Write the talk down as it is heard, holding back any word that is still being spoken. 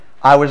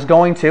I was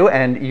going to,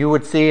 and you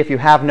would see if you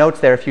have notes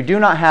there. If you do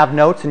not have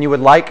notes and you would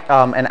like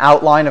an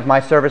outline of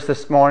my service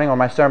this morning or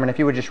my sermon, if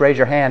you would just raise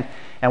your hand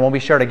and we'll be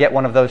sure to get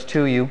one of those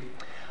to you.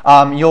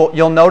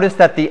 You'll notice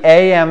that the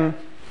AM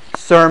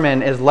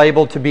sermon is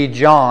labeled to be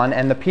John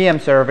and the PM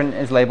sermon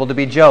is labeled to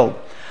be Job.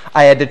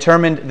 I had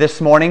determined this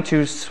morning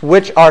to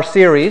switch our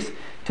series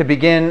to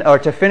begin or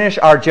to finish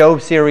our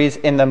Job series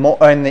in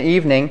the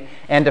evening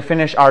and to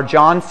finish our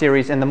John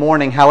series in the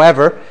morning.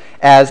 However,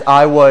 as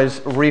I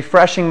was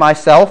refreshing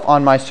myself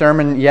on my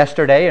sermon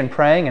yesterday and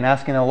praying and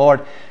asking the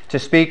Lord to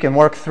speak and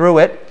work through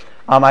it,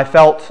 I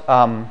felt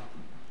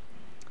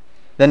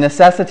the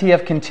necessity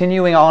of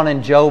continuing on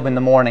in Job in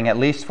the morning, at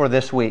least for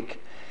this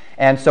week.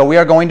 And so we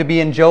are going to be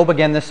in Job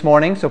again this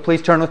morning. So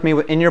please turn with me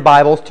in your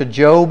Bibles to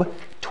Job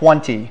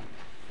 20.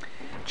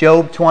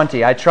 Job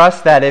 20. I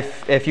trust that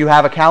if you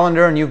have a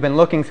calendar and you've been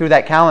looking through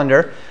that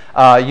calendar,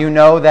 you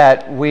know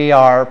that we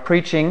are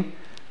preaching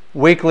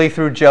weekly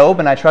through Job,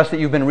 and I trust that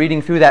you've been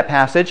reading through that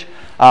passage.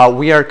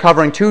 We are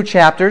covering 2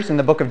 chapters in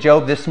the book of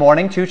Job this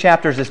morning. 2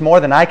 chapters is more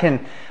than I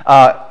can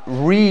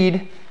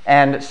read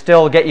and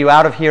still get you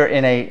out of here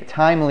in a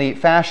timely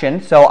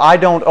fashion. So I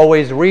don't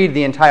always read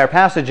the entire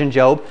passage in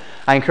Job.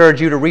 I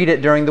encourage you to read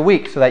it during the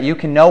week so that you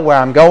can know where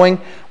I'm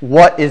going,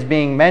 what is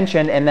being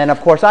mentioned, and then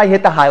of course I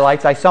hit the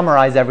highlights, I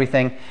summarize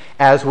everything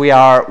as we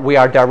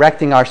are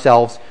directing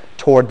ourselves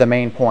toward the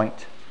main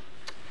point.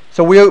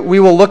 So we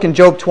will look in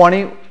Job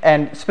 20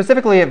 and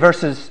specifically at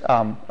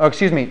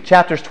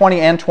chapters 20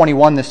 and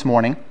 21 this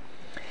morning.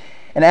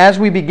 And as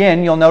we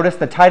begin, you'll notice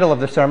the title of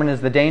the sermon is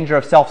The Danger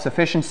of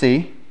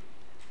Self-Sufficiency.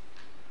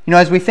 You know,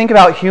 as we think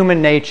about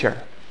human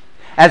nature,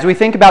 as we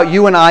think about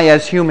you and I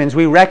as humans,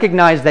 we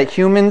recognize that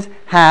humans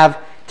have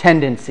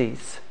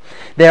tendencies.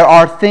 There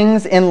are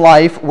things in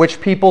life which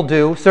people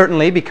do,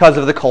 certainly because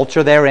of the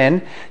culture they're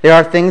in. There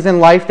are things in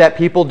life that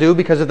people do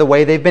because of the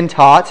way they've been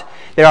taught.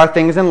 There are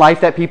things in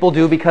life that people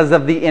do because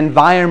of the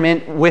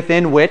environment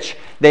within which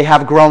they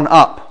have grown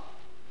up.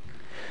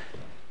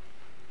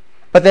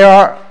 But there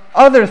are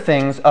other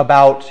things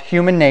about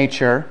human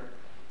nature,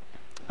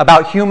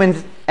 about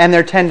humans and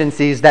their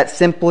tendencies that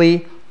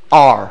simply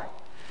are.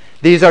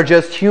 These are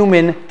just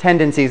human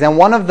tendencies. And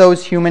one of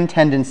those human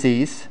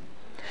tendencies,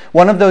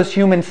 one of those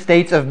human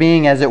states of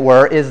being, as it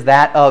were, is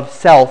that of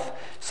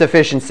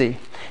self-sufficiency.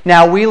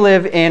 Now, we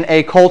live in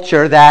a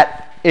culture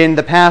that in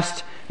the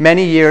past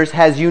many years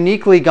has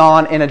uniquely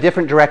gone in a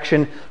different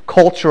direction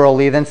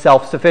culturally than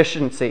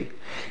self-sufficiency.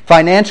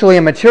 Financially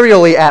and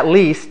materially, at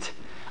least,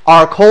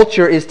 our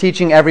culture is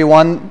teaching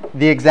everyone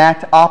the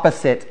exact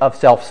opposite of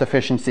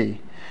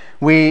self-sufficiency.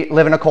 We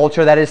live in a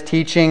culture that is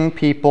teaching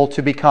people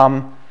to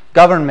become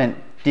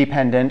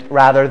government-dependent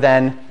rather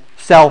than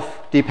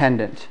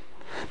self-dependent.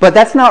 But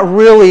that's not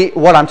really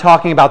what I'm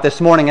talking about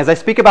this morning. As I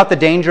speak about the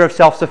danger of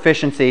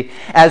self-sufficiency,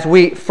 as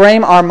we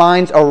frame our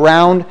minds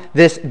around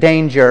this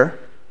danger,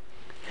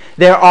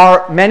 there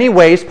are many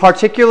ways,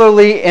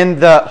 particularly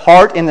in the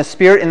heart, in the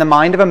spirit, in the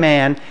mind of a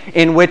man,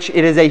 in which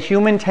it is a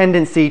human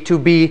tendency to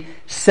be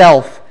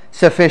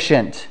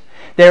self-sufficient.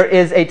 There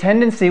is a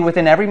tendency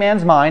within every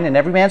man's mind and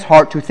every man's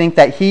heart to think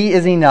that he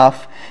is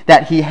enough,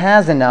 that he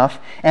has enough,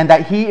 and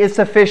that he is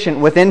sufficient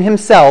within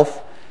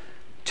himself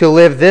to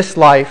live this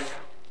life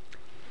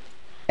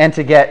and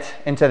to get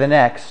into the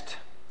next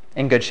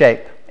in good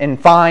shape, in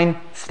fine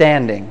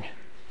standing.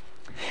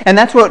 And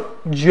that's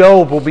what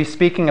Job will be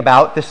speaking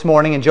about this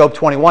morning in Job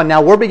 21.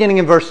 Now we're beginning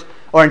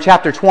in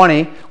chapter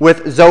 20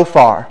 with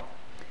Zophar.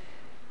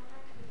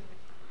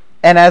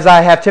 And as I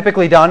have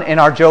typically done in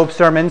our Job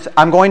sermons,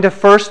 I'm going to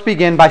first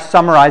begin by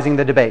summarizing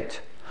the debate.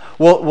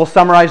 We'll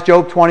summarize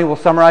Job 20, we'll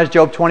summarize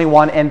Job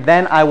 21, and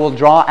then I will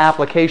draw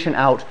application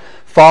out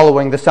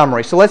following the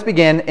summary. So let's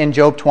begin in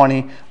Job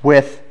 20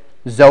 with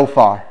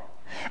Zophar.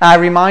 I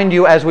remind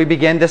you as we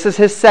begin, this is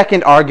his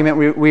second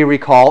argument we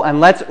recall, and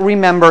let's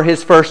remember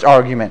his first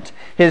argument,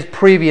 his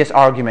previous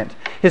argument.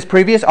 His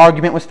previous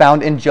argument was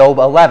found in Job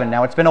 11.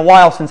 Now it's been a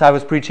while since I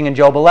was preaching in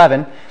Job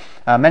 11,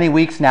 many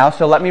weeks now,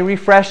 so let me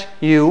refresh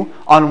you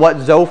on what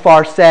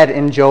Zophar said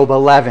in Job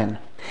 11.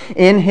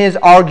 In his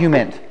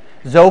argument,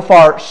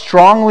 Zophar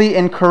strongly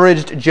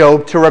encouraged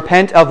Job to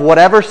repent of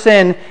whatever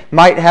sin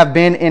might have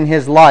been in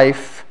his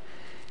life.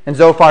 And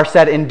Zophar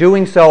said, in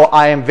doing so,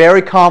 I am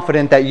very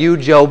confident that you,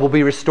 Job, will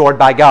be restored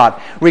by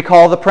God.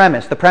 Recall the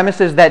premise. The premise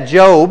is that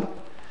Job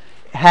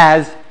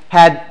has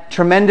had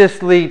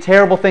tremendously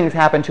terrible things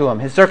happen to him.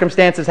 His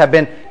circumstances have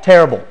been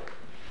terrible.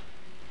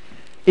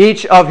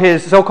 Each of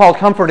his so-called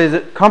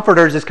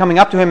comforters is coming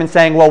up to him and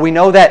saying, well, we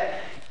know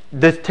that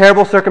the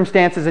terrible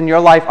circumstances in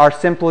your life are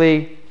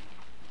simply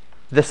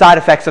the side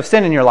effects of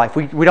sin in your life.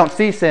 We don't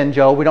see sin,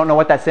 Job. We don't know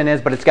what that sin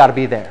is, but it's got to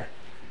be there.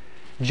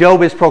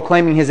 Job is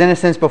proclaiming his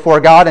innocence before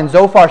God, and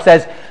Zophar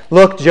says,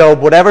 look,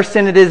 Job, whatever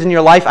sin it is in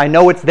your life, I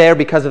know it's there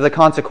because of the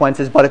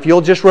consequences, but if you'll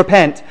just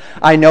repent,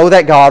 I know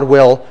that God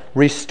will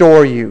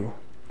restore you.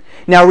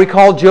 Now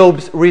recall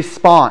Job's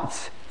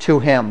response to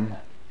him.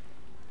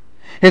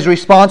 His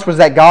response was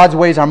that God's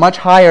ways are much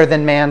higher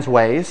than man's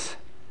ways,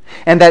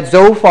 and that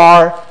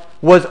Zophar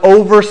was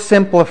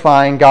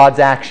oversimplifying God's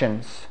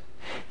actions.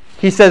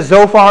 He says,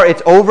 Zophar,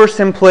 it's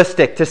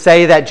oversimplistic to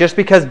say that just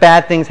because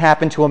bad things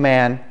happen to a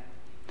man,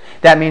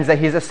 that means that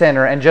he's a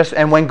sinner,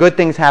 and when good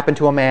things happen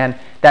to a man,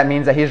 that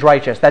means that he's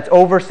righteous. That's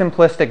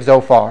oversimplistic,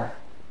 Zophar.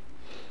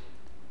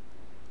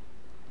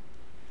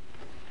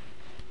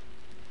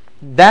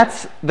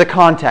 That's the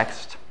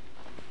context.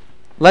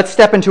 Let's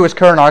step into his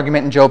current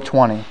argument in Job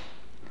 20.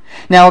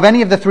 Now, of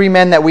any of the three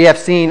men that we have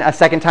seen a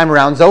second time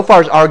around,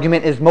 Zophar's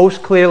argument is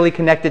most clearly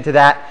connected to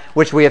that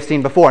which we have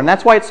seen before. And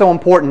that's why it's so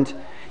important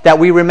that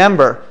we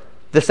remember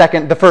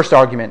the first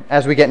argument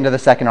as we get into the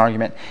second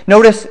argument.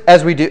 Notice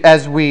as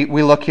we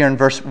look here in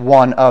verse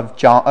 1 of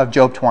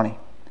Job 20.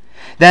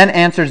 Then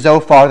answered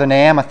Zophar the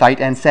Naamathite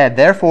and said,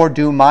 Therefore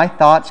do my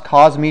thoughts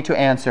cause me to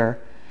answer,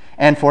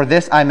 and for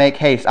this I make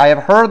haste. I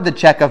have heard the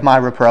check of my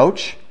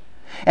reproach,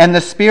 and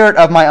the spirit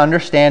of my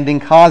understanding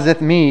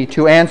causeth me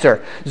to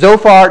answer.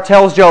 Zophar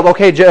tells Job,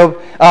 okay, Job,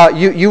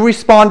 you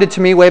responded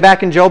to me way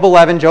back in Job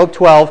 11, Job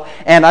 12,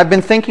 and I've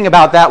been thinking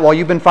about that while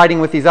you've been fighting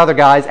with these other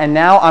guys, and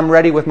now I'm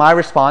ready with my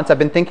response. I've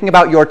been thinking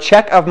about your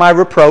check of my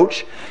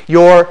reproach,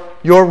 your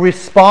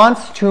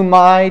response to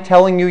my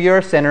telling you you're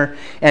a sinner,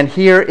 and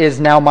here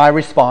is now my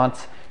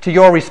response to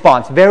your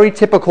response. Very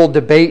typical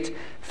debate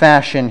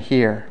fashion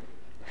here.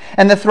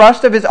 And the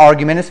thrust of his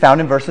argument is found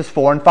in verses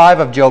 4 and 5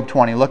 of Job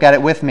 20. Look at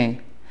it with me.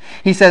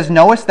 He says,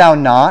 Knowest thou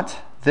not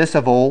this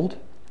of old,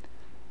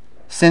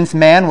 since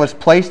man was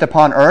placed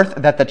upon earth,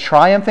 that the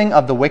triumphing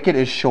of the wicked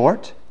is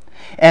short,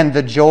 and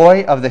the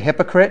joy of the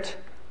hypocrite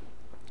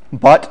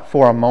but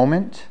for a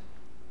moment?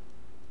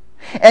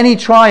 Any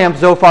triumph,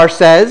 Zophar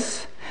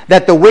says,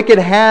 that the wicked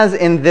has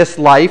in this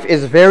life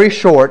is very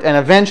short, and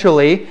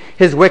eventually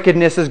his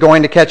wickedness is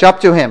going to catch up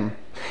to him.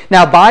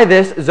 Now, by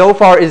this,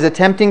 Zophar is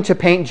attempting to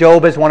paint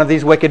Job as one of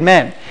these wicked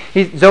men.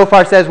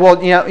 Zophar says,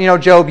 well, you know,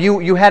 Job,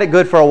 you had it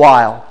good for a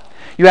while.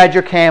 You had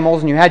your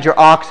camels, and you had your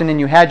oxen, and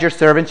you had your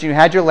servants, and you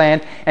had your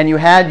land, and you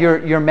had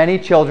your many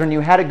children. You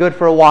had it good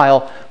for a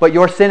while, but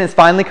your sin has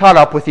finally caught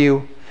up with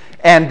you.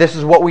 And this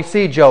is what we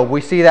see, Job.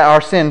 We see that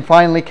our sin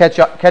finally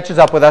catches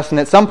up with us, and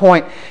at some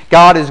point,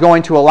 God is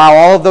going to allow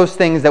all of those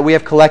things that we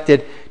have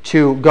collected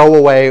to go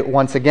away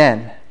once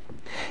again.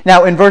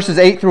 Now, in verses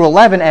 8 through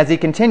 11, as he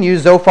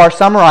continues, Zophar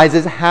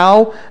summarizes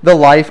how the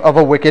life of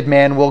a wicked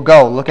man will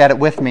go. Look at it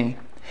with me.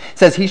 It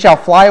says, He shall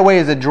fly away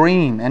as a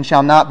dream, and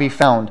shall not be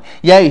found.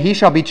 Yea, he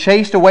shall be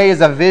chased away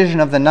as a vision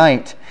of the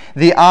night.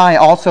 The eye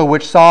also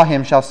which saw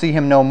him shall see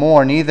him no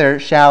more, neither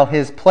shall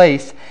his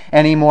place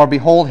any more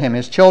behold him.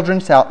 His children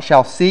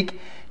shall seek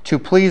to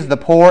please the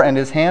poor, and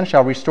his hand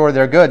shall restore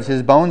their goods.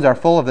 His bones are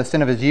full of the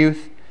sin of his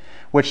youth,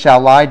 which shall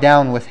lie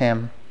down with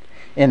him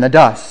in the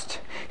dust.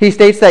 He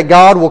states that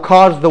God will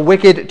cause the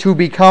wicked to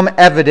become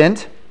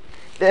evident,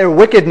 their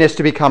wickedness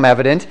to become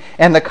evident,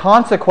 and the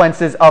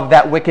consequences of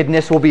that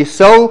wickedness will be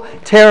so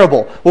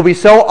terrible, will be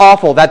so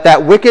awful,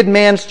 that wicked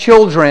man's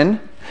children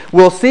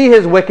will see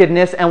his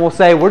wickedness and will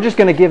say, we're just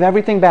going to give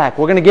everything back.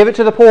 We're going to give it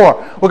to the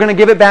poor. We're going to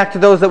give it back to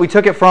those that we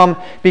took it from,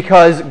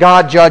 because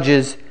God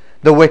judges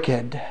the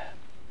wicked.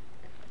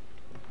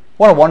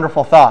 What a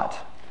wonderful thought,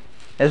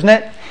 isn't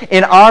it?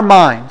 In our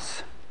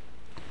minds,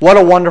 what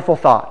a wonderful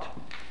thought.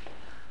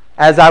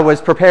 As I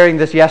was preparing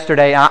this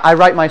yesterday, I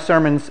write my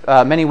sermons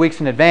many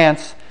weeks in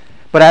advance,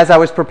 but as I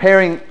was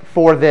preparing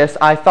for this,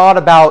 I thought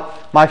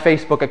about my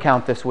Facebook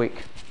account this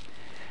week.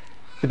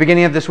 The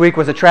beginning of this week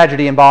was a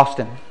tragedy in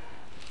Boston.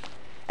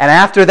 And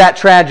after that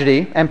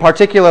tragedy, and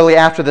particularly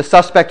after the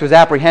suspect was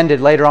apprehended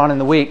later on in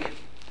the week,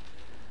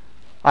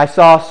 I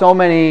saw so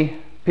many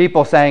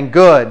people saying,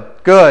 good,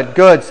 good,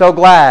 good, so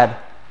glad.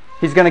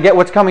 He's going to get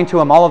what's coming to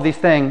him, all of these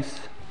things.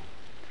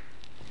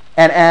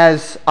 And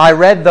as I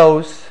read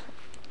those,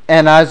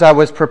 and as I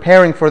was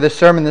preparing for this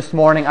sermon this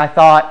morning, I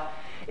thought,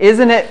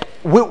 isn't it,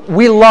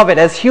 we love it.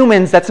 As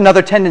humans, that's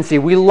another tendency.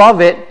 We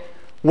love it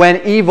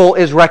when evil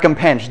is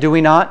recompensed, do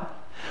we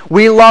not?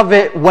 We love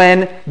it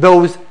when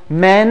those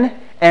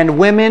men and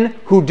women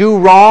who do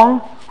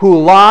wrong, who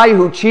lie,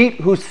 who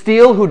cheat, who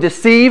steal, who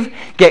deceive,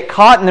 get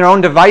caught in their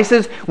own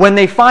devices, when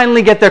they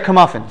finally get their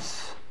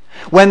comeuppance,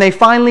 when they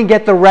finally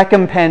get the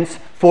recompense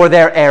for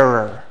their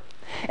error.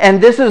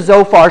 And this is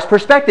Zophar's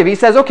perspective. He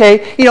says,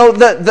 okay, you know,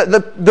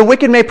 the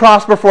wicked may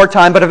prosper for a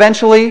time, but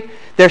eventually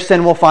their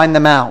sin will find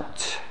them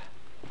out.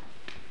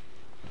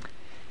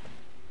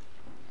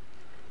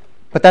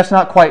 But that's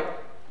not quite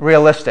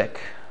realistic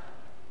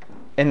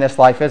in this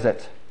life, is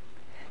it?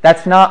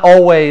 That's not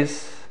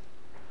always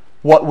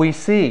what we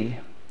see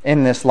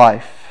in this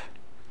life.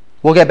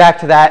 We'll get back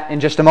to that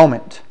in just a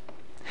moment.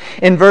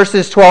 In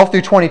verses 12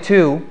 through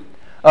 22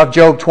 of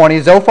Job 20,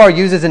 Zophar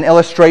uses an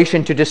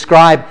illustration to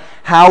describe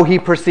how he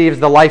perceives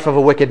the life of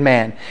a wicked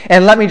man.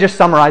 And let me just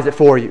summarize it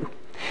for you.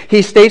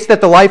 He states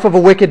that the life of a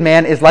wicked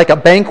man is like a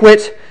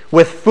banquet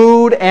with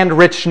food and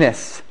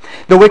richness.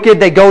 The wicked,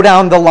 they go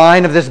down the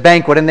line of this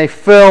banquet and they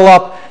fill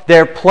up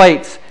their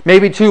plates,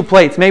 maybe 2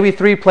 plates, maybe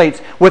 3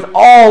 plates, with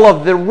all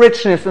of the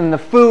richness and the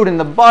food and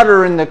the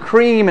butter and the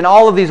cream and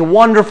all of these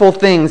wonderful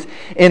things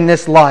in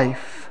this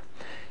life.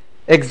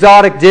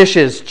 Exotic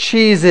dishes,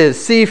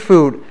 cheeses,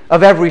 seafood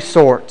of every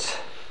sort.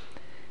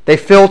 They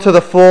fill to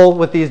the full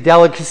with these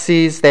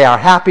delicacies. They are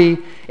happy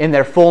in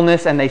their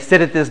fullness, and they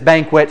sit at this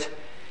banquet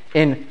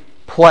in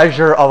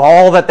pleasure of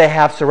all that they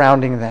have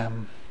surrounding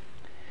them.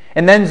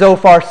 And then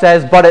Zophar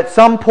says, but at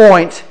some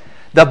point,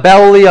 the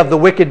belly of the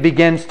wicked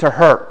begins to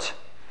hurt.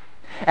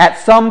 At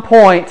some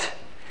point,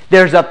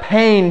 there's a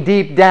pain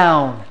deep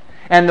down,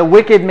 and the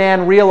wicked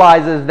man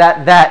realizes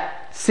that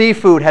that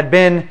seafood had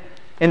been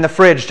in the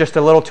fridge just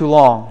a little too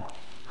long.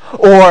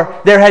 Or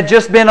there had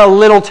just been a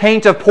little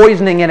taint of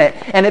poisoning in it,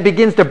 and it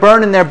begins to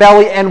burn in their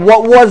belly, and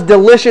what was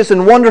delicious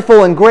and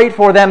wonderful and great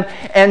for them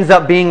ends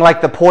up being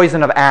like the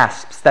poison of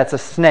asps. That's a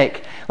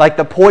snake. Like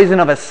the poison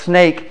of a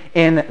snake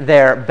in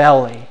their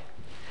belly.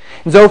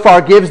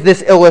 Zophar gives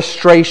this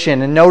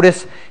illustration, and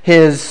notice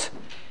his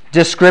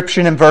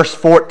description in verse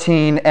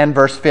 14 and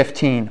verse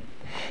 15.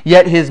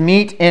 Yet his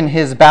meat in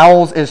his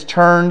bowels is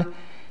turned,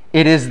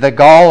 it is the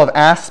gall of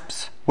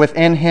asps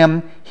within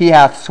him. He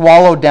hath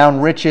swallowed down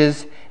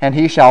riches, and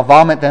he shall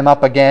vomit them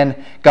up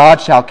again.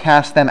 God shall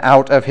cast them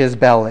out of his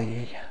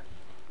belly.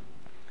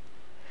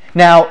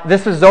 Now,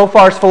 this is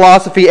Zophar's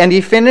philosophy, and he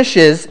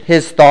finishes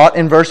his thought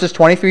in verses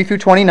 23 through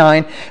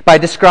 29 by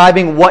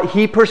describing what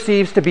he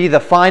perceives to be the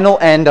final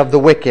end of the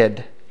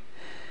wicked.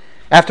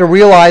 After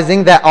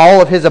realizing that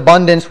all of his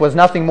abundance was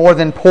nothing more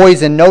than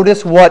poison,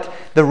 notice what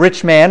the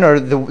rich man, or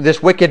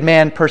this wicked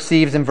man,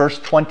 perceives in verse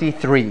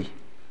 23.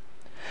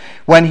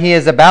 When he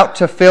is about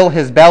to fill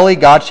his belly,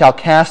 God shall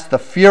cast the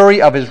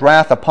fury of his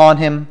wrath upon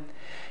him,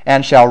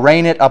 and shall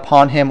rain it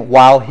upon him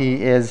while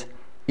he is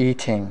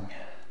eating.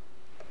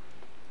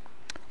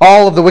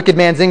 All of the wicked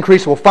man's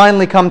increase will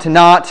finally come to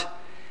naught,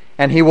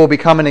 and he will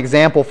become an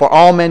example for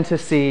all men to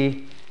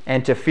see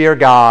and to fear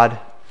God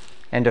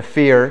and to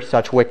fear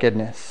such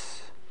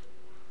wickedness.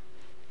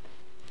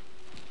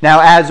 Now,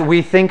 as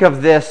we think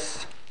of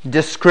this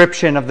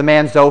description of the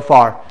man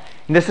Zophar,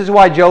 and this is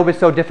why Job is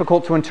so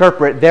difficult to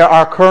interpret, there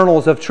are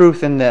kernels of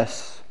truth in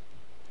this.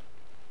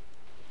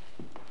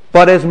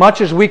 But as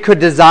much as we could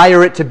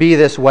desire it to be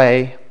this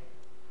way,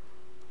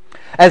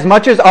 as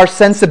much as our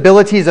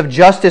sensibilities of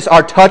justice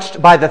are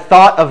touched by the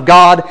thought of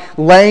God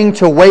laying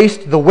to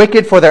waste the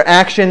wicked for their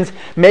actions,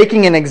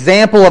 making an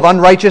example of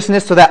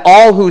unrighteousness so that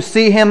all who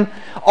see him,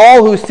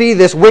 all who see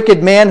this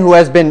wicked man who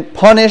has been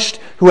punished,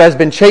 who has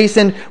been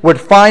chastened, would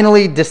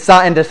finally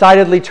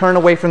decidedly turn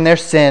away from their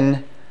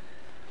sin.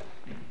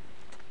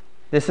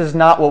 This is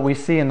not what we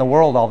see in the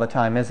world all the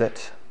time, is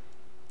it?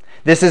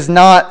 This is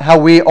not how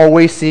we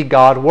always see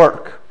God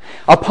work.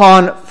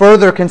 Upon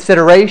further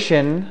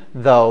consideration,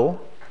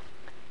 though,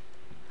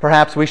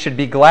 perhaps we should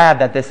be glad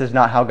that this is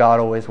not how God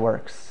always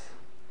works.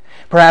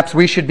 Perhaps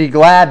we should be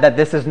glad that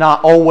this is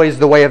not always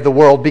the way of the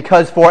world,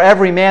 because for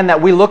every man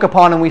that we look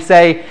upon and we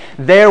say,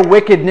 their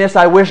wickedness,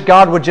 I wish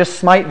God would just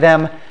smite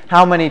them,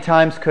 how many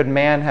times could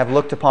man have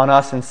looked upon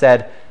us and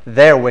said,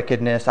 their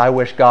wickedness, I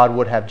wish God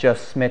would have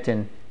just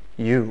smitten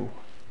you?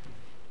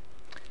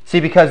 See,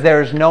 because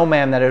there is no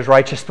man that is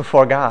righteous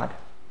before God.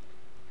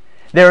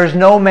 There is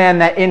no man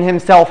that in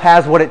himself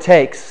has what it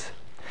takes.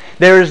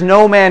 There is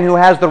no man who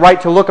has the right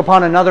to look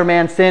upon another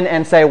man's sin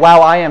and say,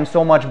 wow, I am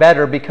so much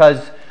better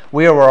because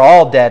we were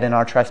all dead in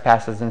our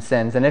trespasses and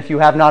sins. And if you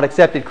have not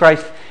accepted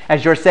Christ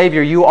as your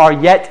Savior, you are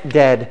yet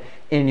dead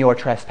in your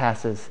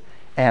trespasses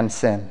and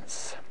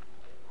sins.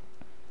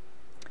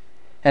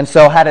 And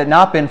so had it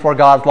not been for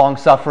God's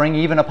long-suffering,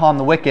 even upon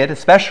the wicked,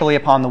 especially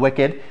upon the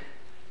wicked,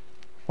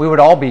 we would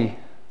all be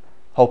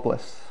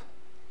hopeless.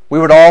 We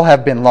would all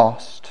have been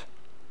lost.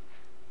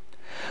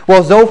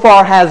 Well,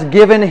 Zophar has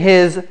given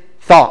his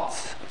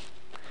thoughts.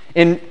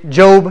 In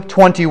Job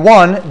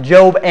 21,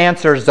 Job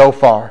answers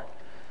Zophar.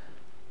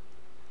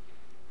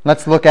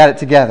 Let's look at it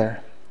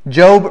together.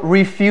 Job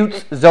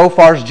refutes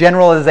Zophar's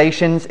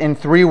generalizations in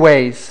three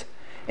ways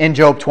in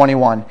Job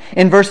 21.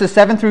 In verses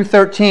 7 through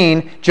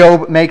 13,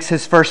 Job makes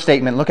his first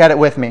statement. Look at it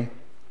with me.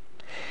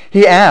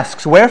 He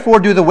asks,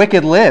 wherefore do the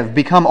wicked live,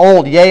 become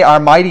old, yea, are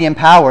mighty in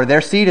power? Their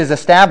seed is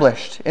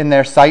established in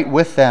their sight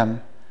with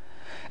them,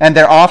 and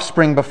their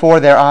offspring before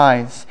their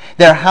eyes.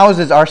 Their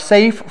houses are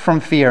safe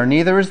from fear,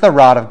 neither is the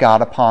rod of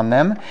God upon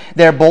them.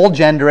 Their bull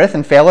gendereth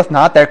and faileth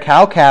not, their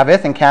cow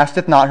calveth and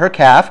casteth not her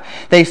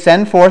calf. They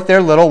send forth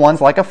their little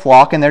ones like a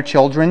flock, and their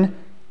children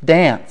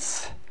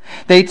dance.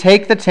 They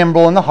take the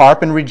timbrel and the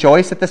harp, and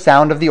rejoice at the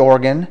sound of the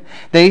organ.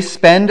 They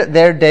spend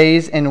their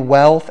days in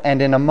wealth,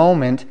 and in a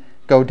moment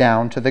go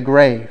down to the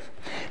grave.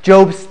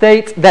 Job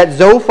states that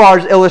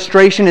Zophar's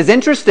illustration is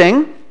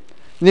interesting.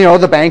 You know,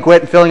 the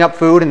banquet and filling up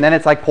food, and then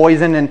it's like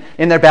poison and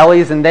in their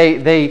bellies, and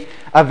they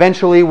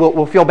eventually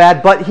will feel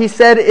bad. But he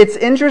said it's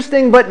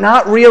interesting but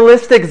not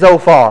realistic,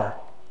 Zophar.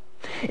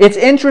 It's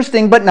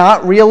interesting but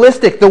not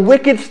realistic. The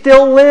wicked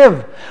still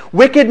live.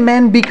 Wicked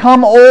men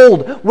become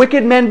old.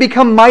 Wicked men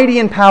become mighty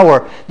in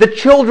power. The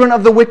children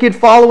of the wicked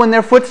follow in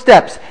their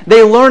footsteps.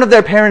 They learn of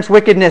their parents'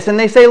 wickedness, and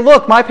they say,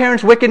 look, my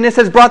parents' wickedness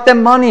has brought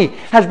them money,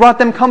 has brought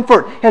them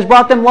comfort, has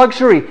brought them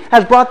luxury,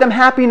 has brought them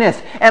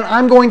happiness, and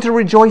I'm going to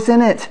rejoice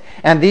in it.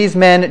 And these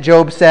men,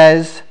 Job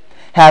says,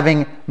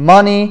 having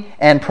money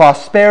and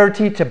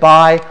prosperity to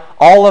buy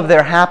all of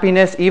their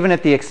happiness, even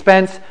at the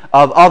expense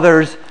of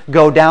others,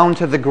 go down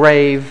to the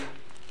grave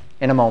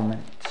in a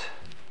moment.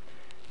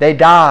 They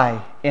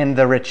die in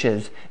the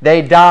riches.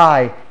 They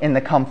die in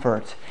the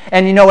comfort.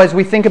 And as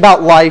we think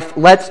about life,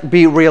 let's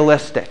be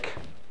realistic.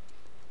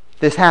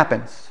 This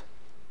happens.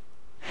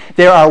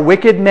 There are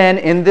wicked men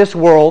in this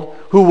world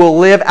who will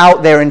live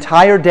out their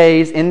entire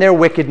days in their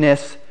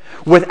wickedness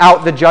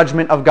without the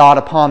judgment of God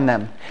upon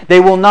them. They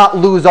will not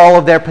lose all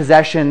of their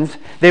possessions.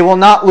 They will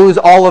not lose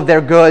all of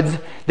their goods.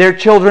 Their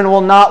children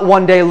will not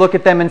one day look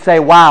at them and say,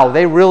 wow,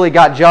 they really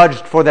got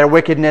judged for their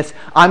wickedness.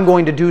 I'm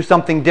going to do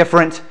something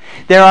different.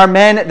 There are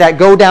men that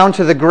go down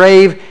to the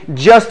grave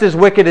just as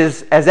wicked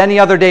as any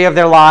other day of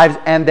their lives,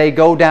 and they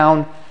go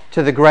down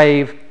to the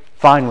grave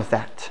fine with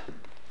that.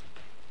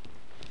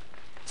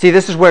 See,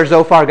 this is where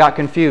Zophar got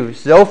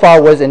confused.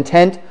 Zophar was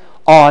intent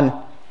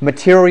on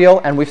material,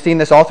 and we've seen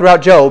this all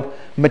throughout Job,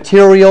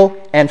 material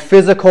and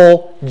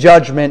physical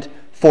judgment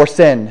for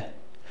sin.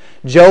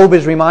 Job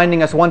is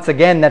reminding us once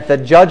again that the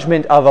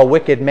judgment of a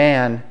wicked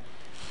man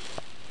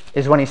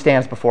is when he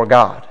stands before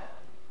God.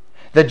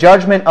 The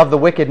judgment of the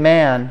wicked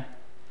man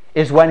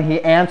is when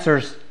he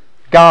answers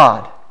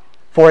God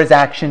for his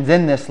actions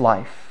in this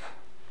life.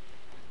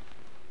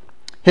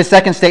 His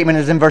second statement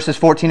is in verses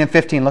 14 and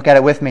 15. Look at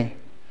it with me.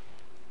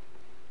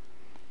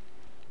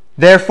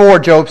 Therefore,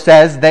 Job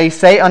says, they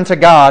say unto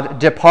God,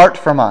 depart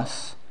from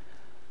us,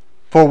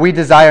 for we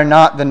desire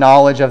not the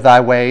knowledge of thy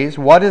ways.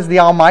 What is the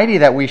Almighty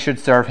that we should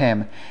serve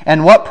him?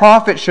 And what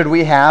profit should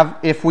we have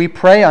if we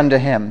pray unto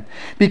him?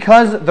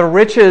 Because the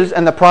riches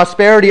and the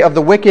prosperity of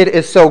the wicked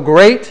is so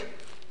great,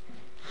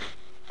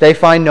 they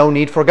find no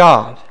need for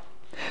God.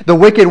 The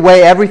wicked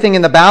weigh everything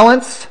in the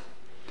balance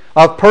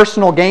of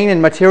personal gain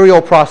and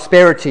material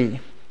prosperity.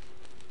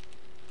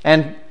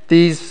 And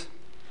these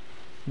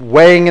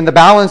weighing in the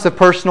balance of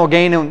personal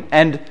gain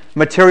and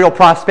material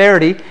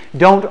prosperity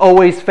don't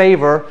always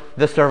favor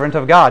the servant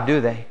of God,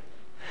 do they?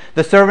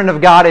 The servant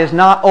of God is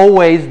not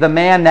always the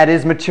man that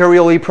is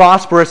materially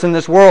prosperous in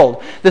this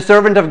world. The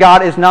servant of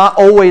God is not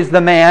always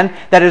the man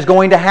that is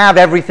going to have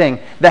everything,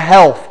 the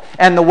health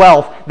and the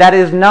wealth. That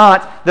is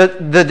not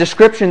the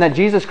description that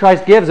Jesus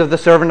Christ gives of the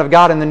servant of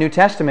God in the New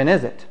Testament,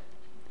 is it?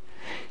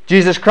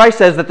 Jesus Christ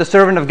says that the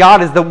servant of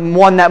God is the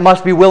one that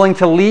must be willing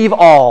to leave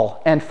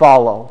all and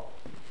follow.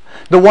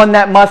 The one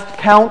that must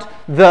count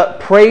the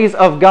praise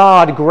of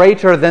God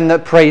greater than the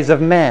praise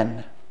of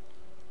men.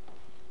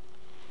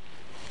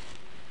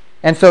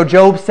 And so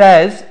Job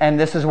says, and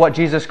this is what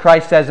Jesus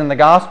Christ says in the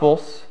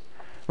Gospels,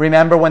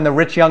 remember when the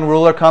rich young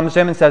ruler comes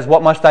to him and says,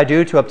 what must I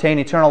do to obtain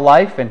eternal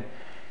life? And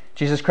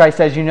Jesus Christ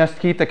says, you must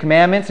keep the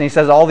commandments. And he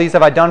says, all these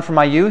have I done from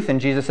my youth.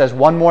 And Jesus says,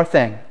 one more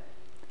thing.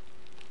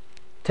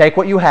 Take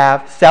what you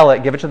have, sell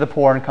it, give it to the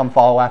poor, and come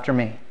follow after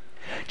me.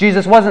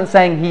 Jesus wasn't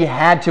saying he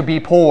had to be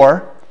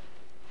poor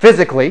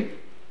physically,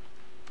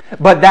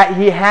 but that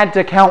he had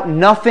to count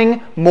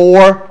nothing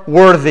more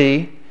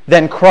worthy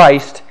than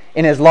Christ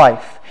in his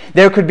life.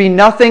 There could be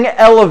nothing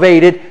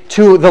elevated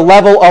to the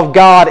level of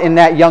God in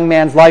that young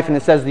man's life. And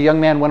it says the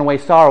young man went away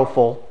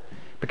sorrowful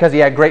because he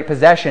had great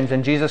possessions.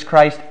 And Jesus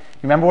Christ,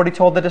 remember what he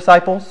told the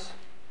disciples?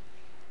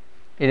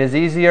 It is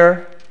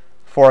easier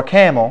for a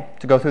camel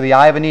to go through the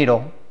eye of a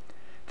needle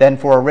than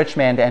for a rich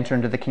man to enter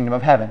into the kingdom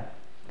of heaven.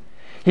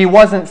 He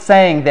wasn't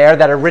saying there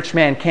that a rich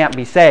man can't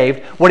be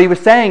saved. What he was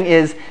saying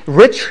is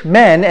rich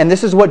men, and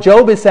this is what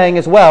Job is saying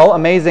as well.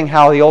 Amazing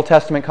how the Old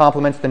Testament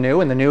complements the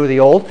New and the New the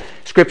Old.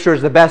 Scripture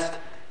is the best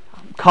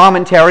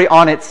commentary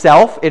on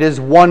itself. It is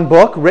one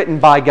book written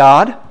by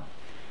God.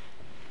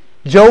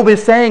 Job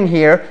is saying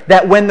here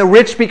that when the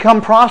rich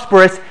become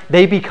prosperous,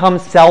 they become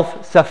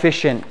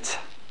self-sufficient.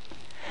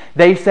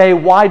 They say,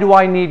 why do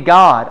I need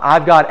God?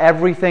 I've got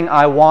everything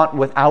I want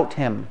without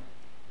him.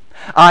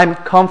 I'm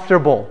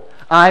comfortable.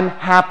 I'm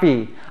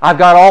happy. I've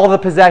got all the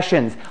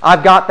possessions.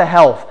 I've got the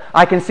health.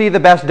 I can see the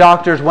best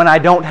doctors when I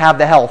don't have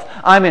the health.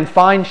 I'm in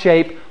fine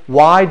shape.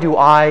 Why do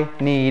I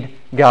need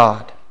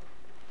God?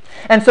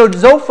 And so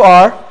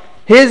Zophar,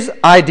 his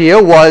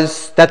idea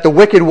was that the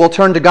wicked will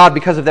turn to God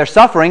because of their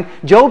suffering.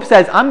 Job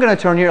says, I'm going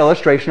to turn your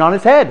illustration on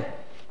its head.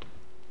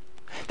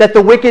 That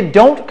the wicked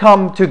don't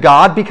come to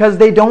God because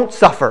they don't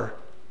suffer.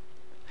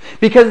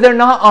 Because they're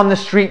not on the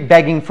street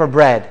begging for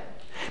bread.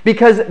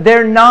 Because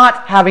they're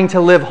not having to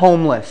live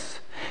homeless.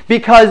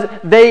 Because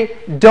they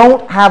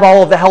don't have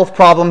all of the health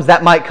problems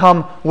that might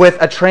come with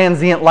a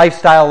transient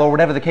lifestyle or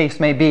whatever the case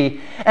may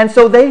be. And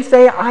so they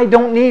say, I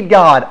don't need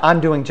God. I'm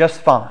doing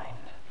just fine.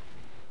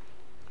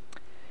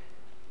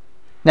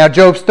 Now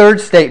Job's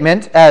third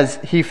statement, as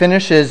he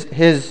finishes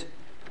his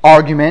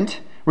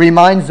argument,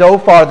 reminds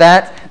Zophar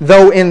that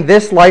though in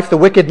this life the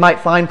wicked might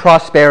find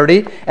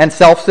prosperity and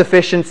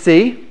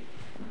self-sufficiency,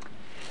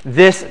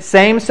 this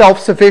same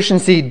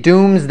self-sufficiency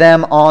dooms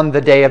them on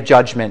the day of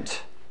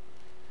judgment.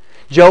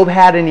 Job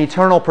had an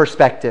eternal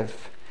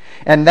perspective.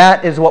 And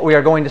that is what we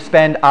are going to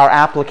spend our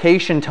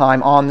application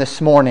time on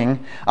this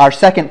morning, our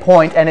second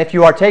point. And if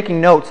you are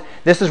taking notes,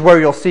 this is where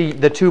you'll see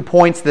the 2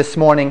 points this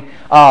morning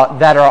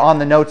that are on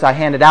the notes I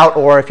handed out.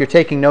 Or if you're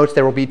taking notes,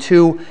 there will be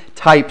 2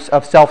 types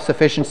of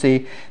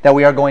self-sufficiency that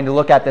we are going to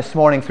look at this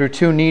morning through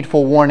 2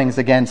 needful warnings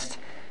against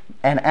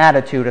an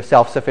attitude of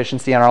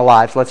self-sufficiency in our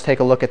lives. Let's take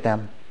a look at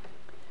them.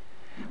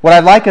 What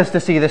I'd like us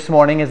to see this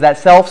morning is that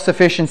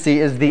self-sufficiency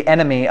is the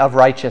enemy of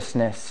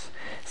righteousness.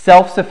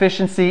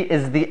 Self-sufficiency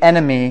is the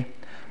enemy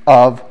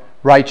of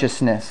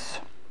righteousness.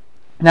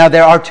 Now,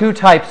 there are 2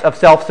 types of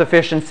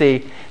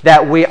self-sufficiency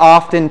that we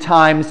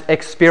oftentimes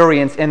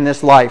experience in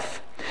this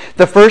life.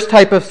 The first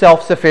type of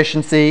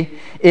self-sufficiency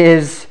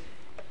is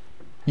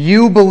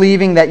you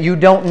believing that you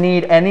don't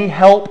need any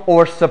help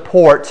or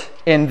support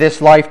in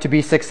this life to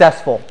be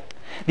successful.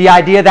 The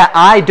idea that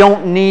I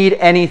don't need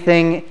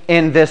anything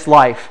in this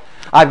life.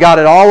 I've got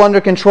it all under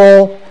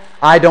control.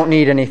 I don't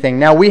need anything.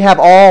 Now, we have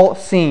all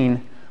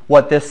seen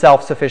what this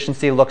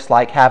self-sufficiency looks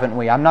like, haven't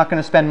we? I'm not going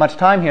to spend much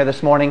time here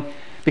this morning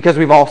because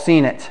we've all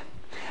seen it.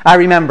 I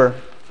remember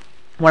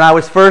when I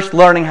was first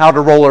learning how to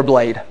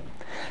rollerblade.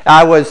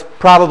 I was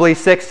probably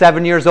 6,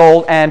 7 years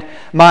old, and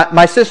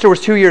my sister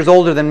was 2 years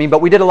older than me, but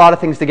we did a lot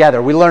of things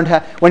together. We learned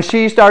when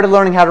she started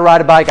learning how to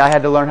ride a bike, I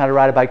had to learn how to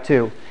ride a bike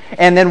too.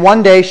 And then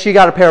one day she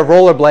got a pair of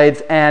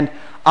rollerblades, and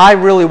I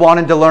really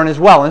wanted to learn as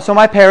well. And so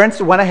my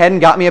parents went ahead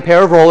and got me a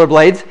pair of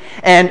rollerblades,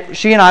 and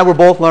she and I were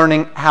both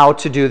learning how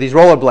to do these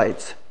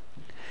rollerblades.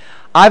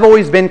 I've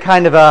always been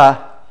kind of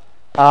a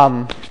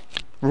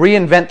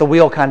reinvent the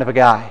wheel kind of a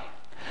guy.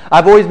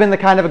 I've always been the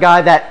kind of a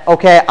guy that,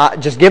 okay,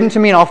 just give them to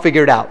me and I'll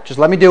figure it out. Just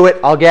let me do it,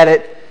 I'll get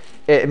it.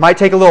 It might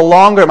take a little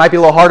longer, it might be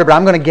a little harder, but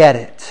I'm going to get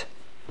it.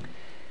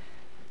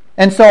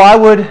 And so I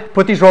would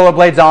put these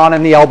rollerblades on,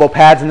 and the elbow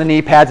pads and the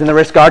knee pads and the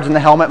wrist guards and the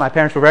helmet. My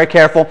parents were very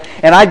careful.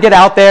 And I'd get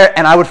out there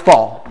and I would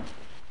fall.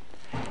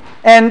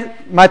 And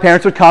my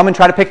parents would come and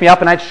try to pick me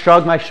up, and I'd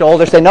shrug my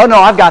shoulders, say, no,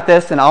 I've got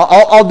this, and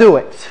I'll do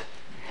it.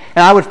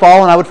 And I would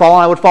fall, and I would fall,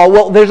 and I would fall.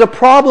 Well, there's a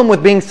problem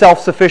with being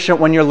self-sufficient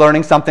when you're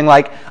learning something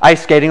like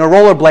ice skating or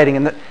rollerblading.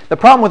 And the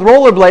problem with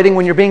rollerblading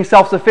when you're being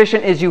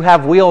self-sufficient is you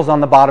have wheels on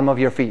the bottom of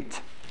your feet.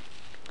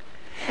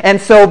 And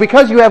so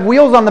because you have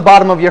wheels on the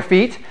bottom of your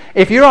feet,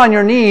 if you're on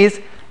your knees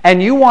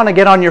and you want to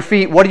get on your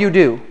feet, what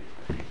do?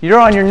 You're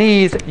on your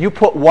knees, you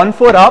put one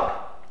foot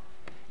up,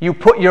 you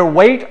put your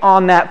weight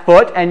on that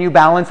foot, and you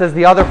balance as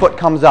the other foot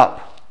comes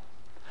up.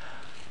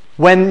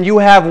 When you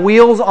have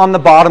wheels on the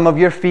bottom of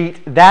your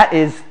feet, that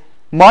is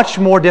much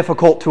more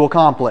difficult to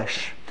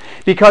accomplish.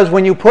 Because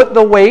when you put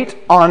the weight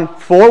on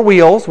 4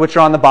 wheels, which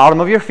are on the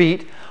bottom of your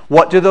feet,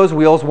 what do those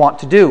wheels want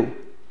to do?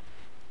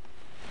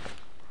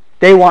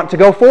 They want to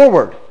go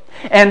forward.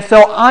 And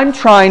so I'm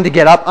trying to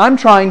get up, I'm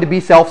trying to be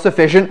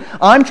self-sufficient,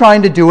 I'm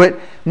trying to do it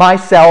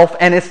myself,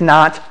 and it's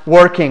not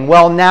working.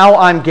 Well, now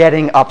I'm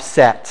getting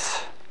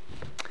upset.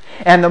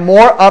 And the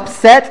more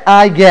upset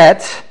I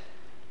get,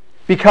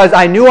 because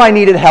I knew I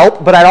needed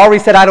help, but I'd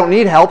already said I don't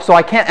need help, so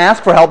I can't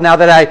ask for help now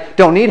that I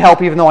don't need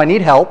help, even though I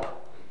need help.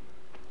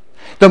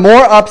 The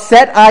more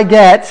upset I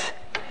get,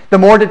 the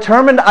more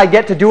determined I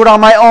get to do it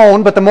on my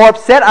own, but the more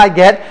upset I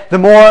get, the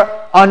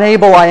more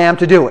unable I am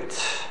to do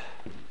it.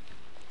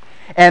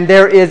 And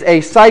there is a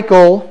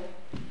cycle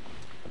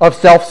of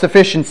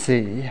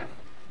self-sufficiency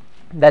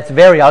that's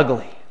very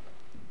ugly,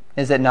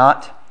 is it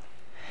not?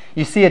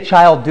 You see a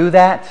child do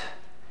that.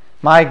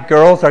 My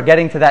girls are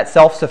getting to that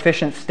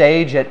self-sufficient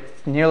stage at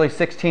nearly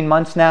 16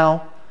 months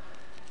now.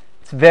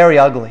 It's very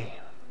ugly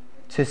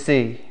to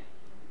see.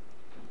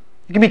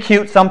 It can be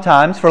cute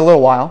sometimes for a little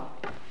while,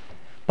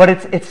 but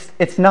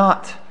it's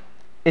not.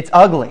 It's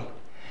ugly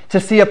to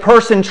see a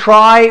person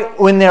try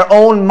in their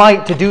own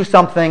might to do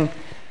something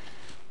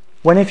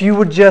when if they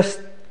would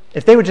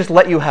just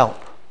let you help,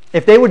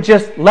 if they would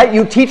just let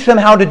you teach them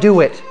how to do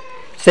it,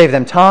 save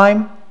them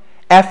time,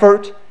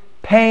 effort,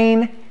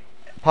 pain,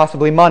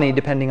 possibly money,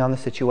 depending on the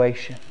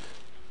situation.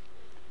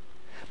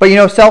 But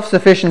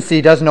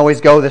self-sufficiency doesn't always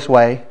go this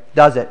way,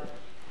 does it?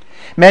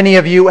 Many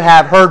of you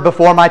have heard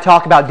before my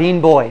talk about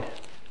Dean Boyd.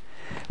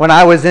 When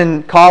I was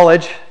in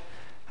college,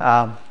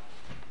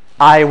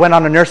 I went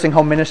on a nursing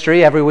home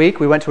ministry every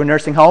week. We went to a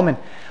nursing home, and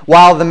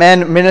while the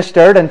men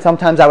ministered, and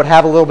sometimes I would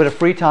have a little bit of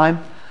free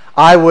time,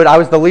 I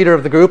was the leader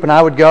of the group, and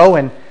I would go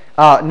and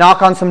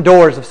knock on some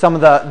doors of some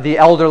of the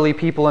elderly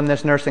people in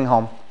this nursing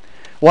home.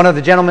 One of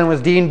the gentlemen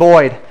was Dean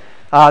Boyd.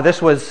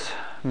 This was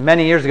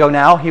many years ago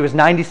now. He was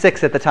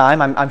 96 at the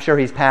time. I'm sure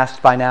he's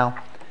passed by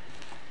now.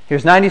 He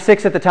was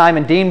 96 at the time,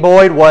 and Dean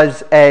Boyd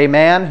was a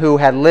man who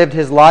had lived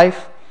his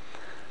life.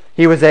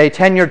 He was a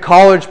tenured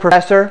college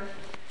professor,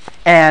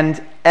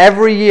 and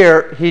every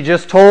year he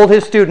just told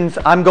his students,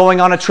 I'm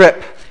going on a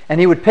trip, and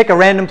he would pick a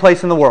random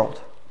place in the world.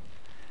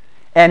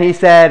 And he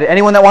said,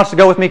 anyone that wants to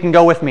go with me can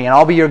go with me, and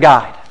I'll be your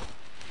guide.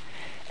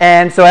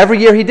 And so every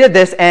year he did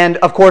this, and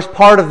of course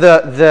part of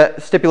the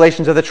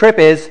stipulations of the trip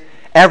is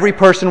every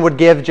person would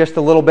give just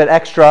a little bit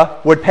extra,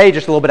 would pay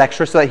just a little bit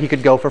extra so that he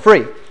could go for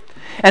free.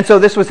 And so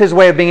this was his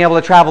way of being able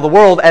to travel the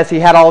world, as he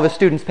had all of his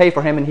students pay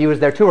for him and he was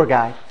their tour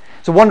guide.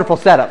 It's a wonderful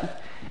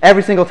setup.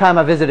 Every single time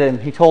I visited him,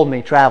 he told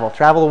me, travel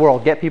the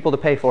world, get people to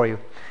pay for you.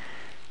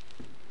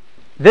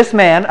 This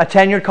man, a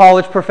tenured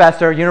college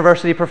professor,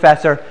 university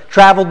professor,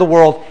 traveled the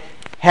world,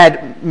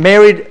 had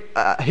married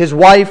his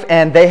wife,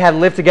 and they had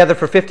lived together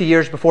for 50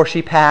 years before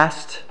she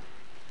passed.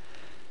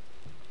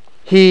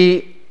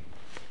 He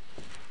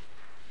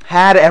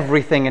had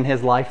everything in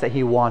his life that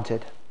he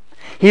wanted.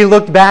 He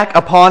looked back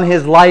upon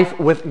his life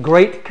with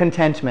great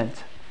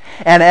contentment.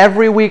 And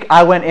every week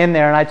I went in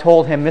there and I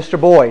told him, Mr.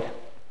 Boyd,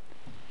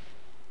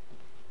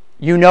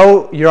 you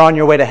know you're on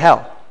your way to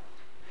hell.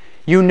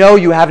 You know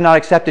you have not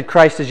accepted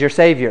Christ as your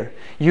Savior.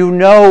 You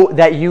know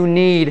that you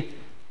need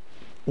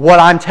what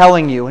I'm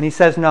telling you. And he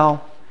says,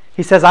 no.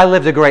 He says, I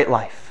lived a great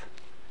life.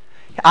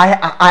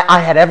 I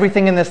had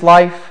everything in this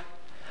life.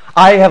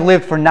 I have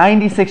lived for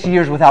 96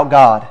 years without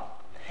God.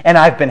 And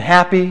I've been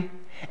happy,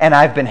 and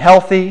I've been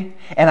healthy,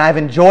 and I've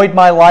enjoyed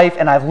my life,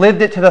 and I've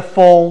lived it to the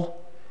full.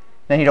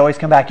 Then he'd always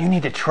come back, you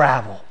need to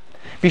travel.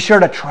 Be sure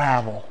to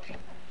travel.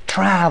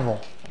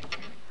 Travel.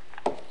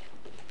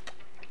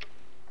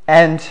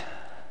 And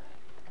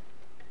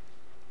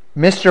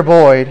Mr.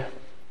 Boyd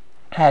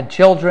had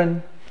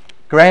children,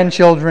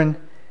 grandchildren,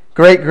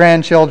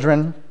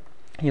 great-grandchildren.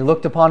 He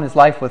looked upon his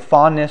life with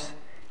fondness.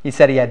 He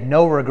said he had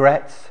no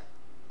regrets.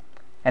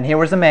 And here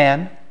was a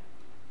man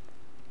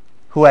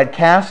who had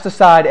cast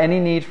aside any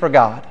need for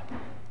God,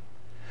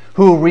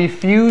 who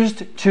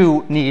refused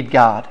to need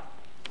God.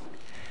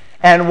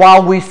 And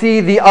while we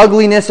see the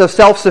ugliness of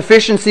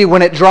self-sufficiency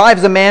when it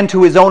drives a man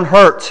to his own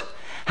hurt,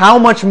 how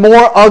much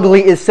more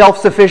ugly is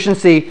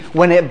self-sufficiency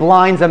when it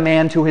blinds a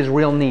man to his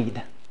real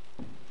need?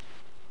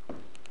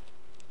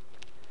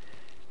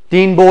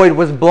 Dean Boyd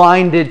was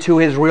blinded to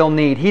his real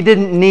need. He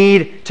didn't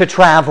need to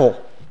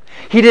travel.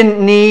 He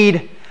didn't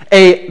need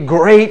a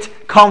great,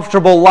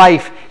 comfortable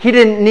life. He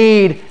didn't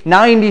need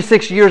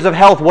 96 years of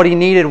health. What he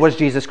needed was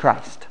Jesus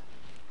Christ.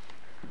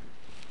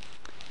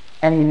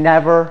 And he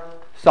never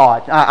saw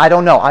it. I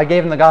don't know. I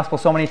gave him the gospel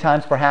so many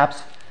times,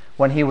 perhaps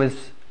when he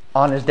was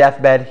on his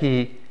deathbed,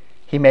 he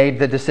made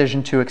the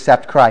decision to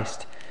accept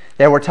Christ.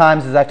 There were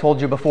times, as I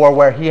told you before,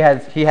 where he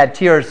had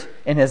tears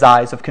in his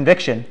eyes of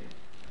conviction,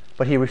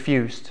 but he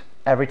refused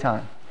every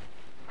time.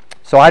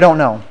 So I don't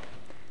know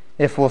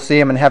if we'll see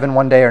him in heaven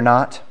one day or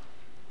not.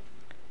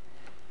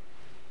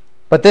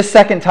 But this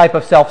second type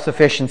of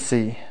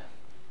self-sufficiency,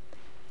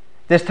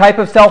 this type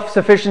of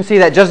self-sufficiency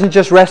that doesn't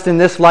just rest in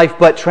this life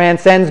but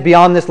transcends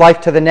beyond this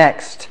life to the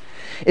next,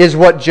 is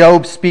what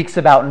Job speaks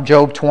about in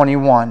Job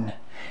 21.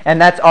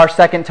 And that's our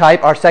second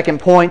type, our second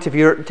point. If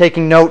you're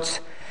taking notes,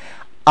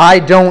 I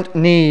don't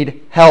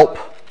need help,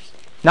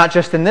 not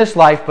just in this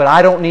life, but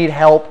I don't need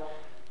help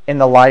in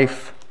the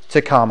life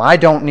to come. I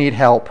don't need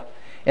help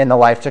in the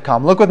life to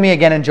come. Look with me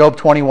again in Job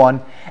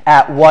 21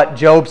 at what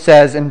Job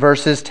says in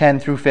verses 10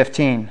 through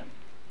 15.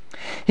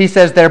 He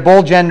says, their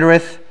bull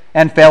gendereth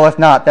and faileth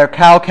not. Their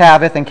cow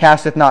calveth and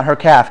casteth not her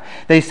calf.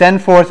 They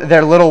send forth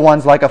their little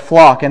ones like a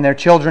flock, and their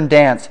children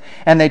dance.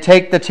 And they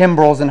take the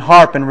timbrels and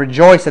harp and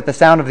rejoice at the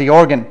sound of the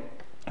organ.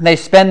 They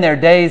spend their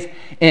days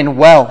in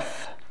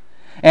wealth,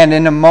 and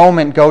in a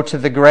moment go down to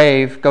the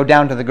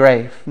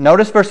grave.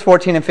 Notice verse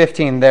 14 and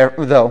 15 there,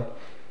 though.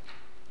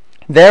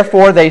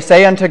 Therefore they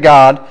say unto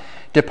God,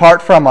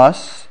 depart from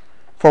us,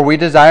 for we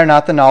desire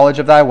not the knowledge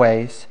of thy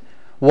ways.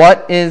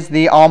 What is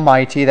the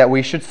Almighty that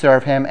we should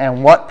serve him,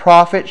 and what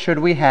profit should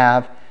we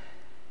have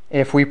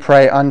if we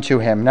pray unto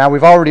him? Now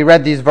we've already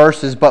read these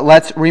verses, but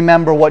let's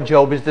remember what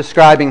Job is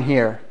describing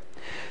here.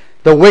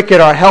 The wicked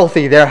are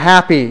healthy, they're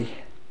happy.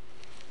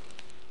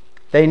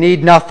 They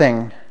need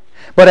nothing.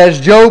 But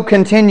as Job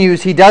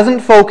continues, he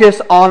doesn't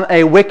focus on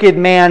a wicked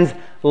man's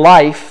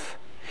life.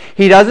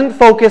 He doesn't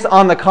focus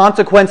on the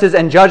consequences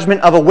and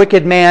judgment of a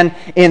wicked man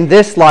in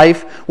this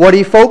life. What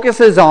he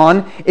focuses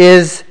on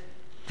is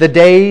the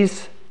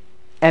days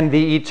and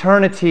the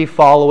eternity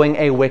following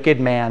a wicked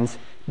man's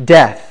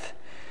death.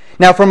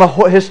 Now, from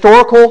a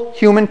historical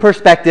human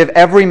perspective,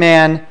 every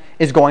man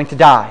is going to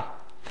die.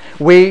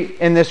 We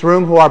in this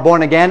room who are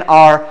born again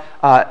are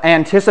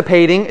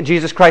anticipating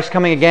Jesus Christ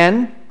coming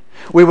again.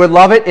 We would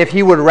love it if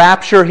he would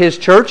rapture his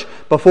church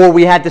before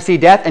we had to see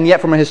death, and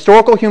yet from a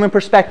historical human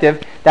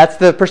perspective, that's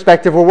the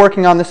perspective we're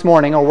working on this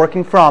morning, or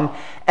working from,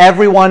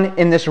 everyone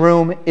in this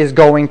room is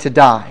going to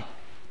die.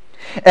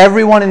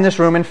 Everyone in this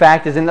room, in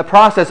fact, is in the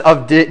process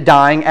of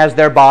dying as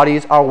their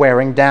bodies are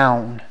wearing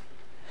down.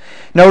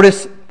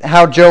 Notice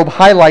how Job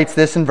highlights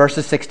this in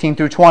verses 16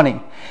 through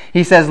 20.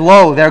 He says,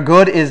 lo, their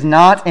good is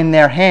not in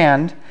their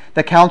hand.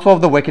 The counsel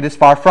of the wicked is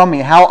far from me.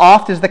 How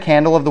oft is the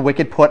candle of the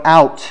wicked put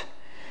out?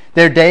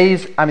 Their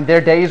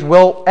days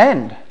will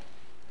end.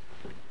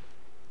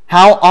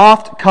 How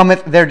oft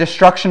cometh their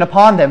destruction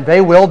upon them?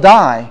 They will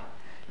die.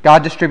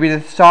 God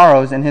distributeth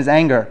sorrows in his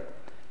anger.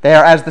 They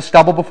are as the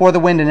stubble before the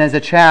wind, and as a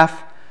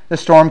chaff the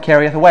storm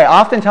carrieth away.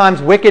 Oftentimes,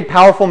 wicked,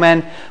 powerful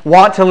men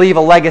want to leave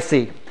a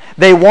legacy.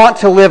 They want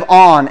to live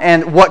on,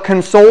 and what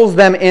consoles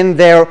them in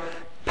their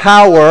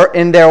power,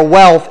 in their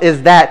wealth,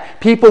 is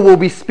that people will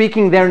be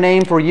speaking their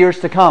name for years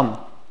to come.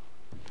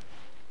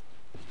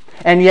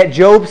 And yet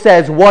Job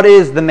says, what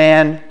is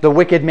the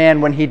wicked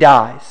man when he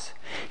dies?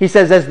 He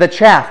says, as the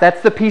chaff,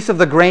 that's the piece of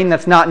the grain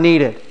that's not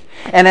needed.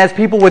 And as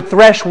people would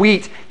thresh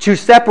wheat to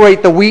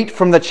separate the wheat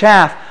from the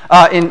chaff,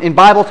 in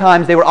Bible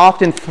times they would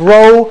often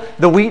throw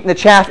the wheat and the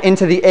chaff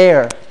into the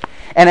air.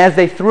 And as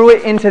they threw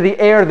it into the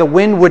air, the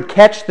wind would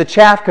catch the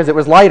chaff because it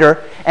was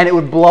lighter, and it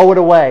would blow it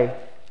away.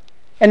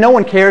 And no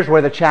one cares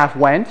where the chaff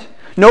went.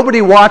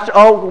 Nobody watched,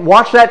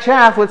 watch that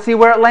chaff, let's see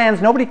where it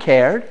lands. Nobody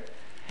cared.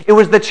 It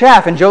was the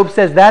chaff, and Job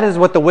says that is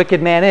what the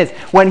wicked man is.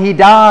 When he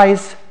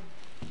dies,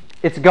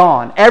 it's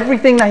gone.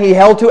 Everything that he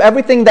held to,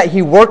 everything that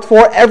he worked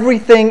for,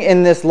 everything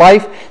in this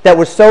life that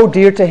was so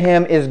dear to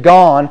him is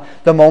gone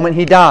the moment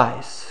he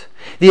dies.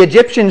 The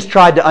Egyptians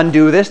tried to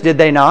undo this, did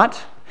they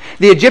not?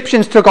 The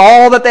Egyptians took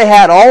all that they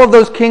had, all of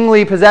those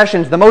kingly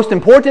possessions, the most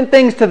important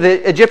things to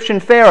the Egyptian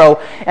Pharaoh,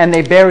 and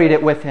they buried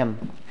it with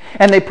him.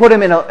 And they put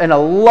him in a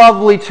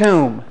lovely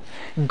tomb.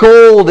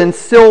 Gold and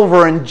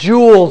silver and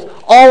jewels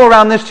all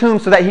around this tomb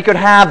so that he could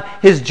have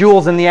his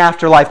jewels in the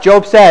afterlife.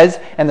 Job says,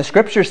 and the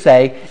scriptures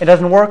say, it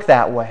doesn't work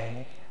that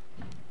way.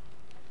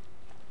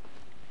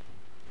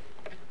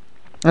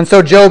 And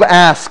so Job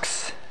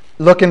asks,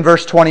 look in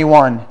verse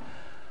 21,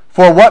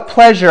 for what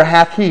pleasure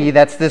hath he,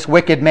 that's this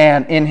wicked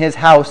man, in his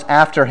house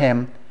after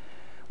him,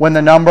 when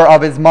the number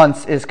of his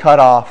months is cut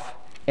off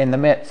in the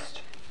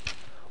midst?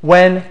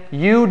 When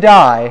you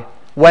die,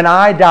 when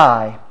I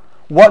die,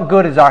 what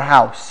good is our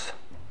house,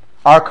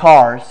 our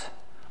cars,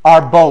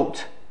 our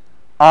boat,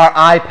 our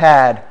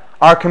iPad,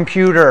 our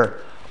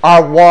computer,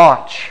 our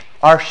watch,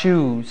 our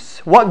shoes?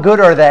 What good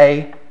are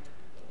they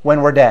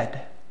when we're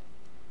dead?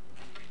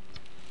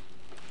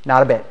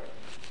 Not a bit.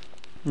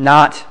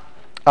 Not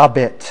a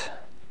bit.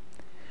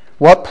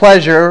 What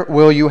pleasure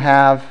will you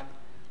have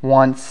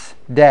once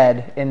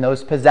dead in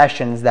those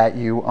possessions that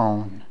you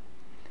own?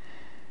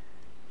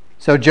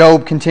 So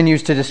Job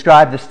continues to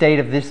describe the state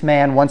of this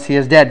man once he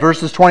is dead.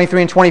 Verses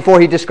 23 and 24,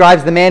 he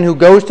describes the man who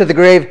goes to the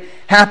grave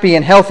happy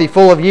and healthy,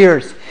 full of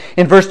years.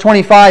 In verse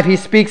 25, he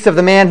speaks of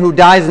the man who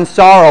dies in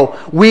sorrow,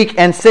 weak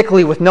and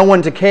sickly, with no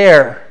one to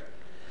care.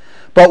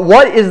 But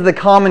what is the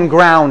common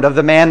ground of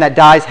the man that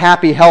dies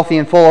happy, healthy,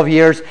 and full of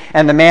years,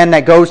 and the man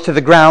that goes to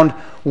the ground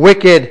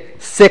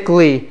wicked,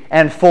 sickly,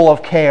 and full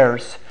of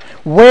cares?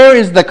 Where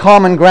is the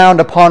common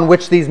ground upon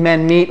which these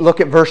men meet? Look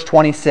at verse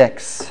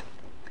 26.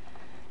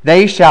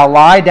 They shall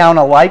lie down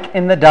alike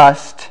in the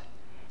dust,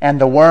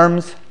 and the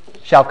worms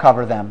shall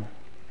cover them.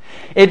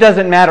 It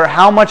doesn't matter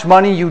how much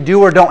money you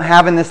do or don't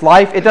have in this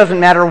life. It doesn't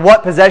matter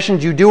what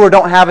possessions you do or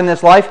don't have in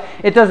this life.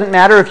 It doesn't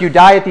matter if you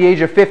die at the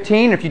age of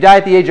 15, if you die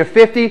at the age of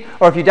 50,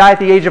 or if you die at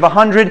the age of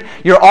 100.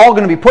 You're all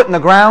going to be put in the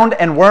ground,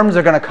 and worms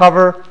are going to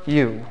cover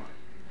you.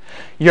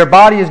 Your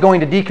body is going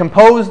to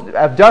decompose.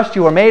 Of dust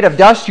you are made, of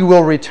dust you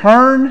will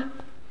return.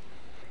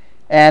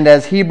 And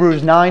as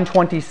Hebrews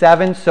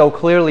 9:27 so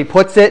clearly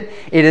puts it,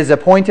 it is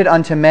appointed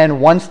unto men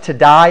once to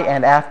die,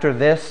 and after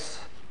this,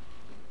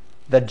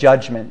 the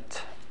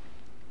judgment.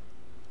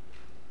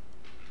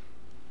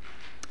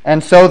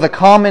 And so the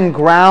common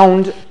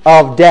ground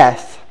of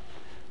death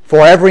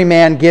for every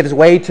man gives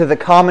way to the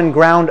common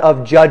ground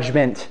of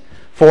judgment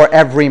for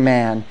every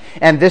man.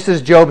 And this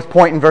is Job's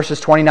point in verses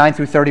 29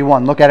 through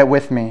 31. Look at it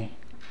with me.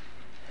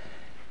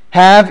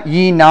 Have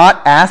ye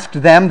not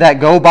asked them that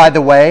go by the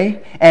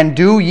way, and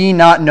do ye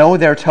not know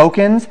their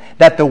tokens,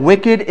 that the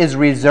wicked is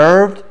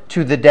reserved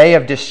to the day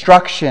of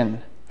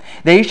destruction?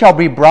 They shall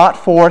be brought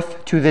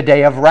forth to the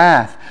day of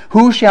wrath.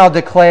 Who shall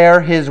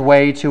declare his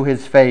way to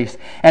his face?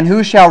 And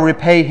who shall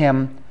repay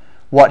him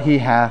what he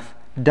hath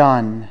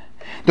done?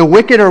 The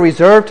wicked are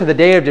reserved to the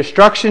day of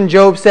destruction,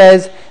 Job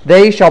says.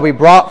 They shall be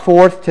brought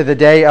forth to the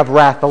day of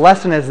wrath. The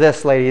lesson is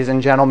this, ladies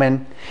and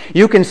gentlemen.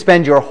 You can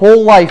spend your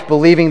whole life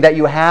believing that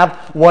you have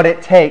what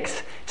it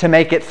takes to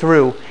make it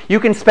through. You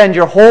can spend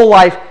your whole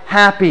life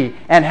happy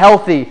and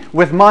healthy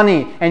with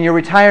money and your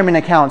retirement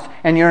accounts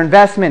and your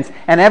investments,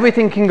 and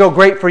everything can go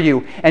great for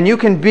you. And you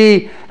can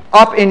be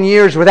up in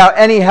years without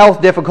any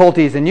health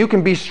difficulties, and you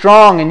can be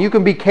strong and you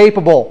can be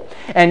capable,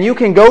 and you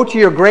can go to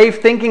your grave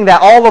thinking that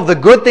all of the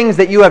good things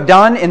that you have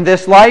done in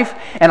this life,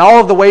 and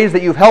all of the ways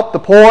that you've helped the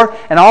poor,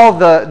 and all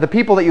of the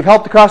people that you've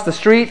helped across the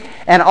street,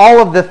 and all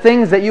of the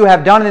things that you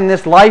have done in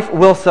this life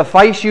will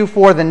suffice you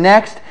for the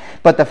next.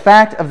 But the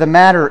fact of the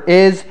matter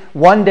is,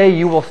 one day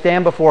you will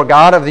stand before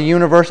God of the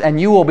universe, and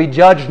you will be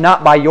judged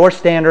not by your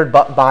standard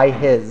but by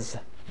His.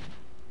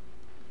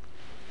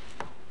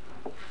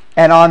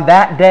 And on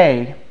that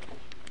day,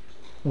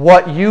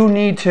 what you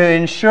need to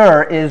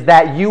ensure is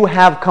that you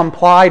have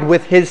complied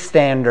with His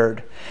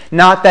standard,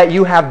 not that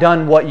you have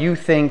done what you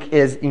think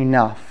is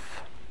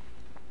enough.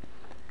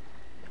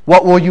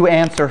 What will you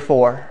answer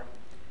for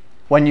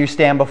when you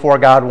stand before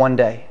God one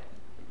day?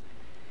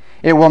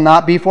 It will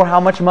not be for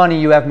how much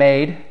money you have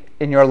made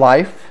in your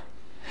life.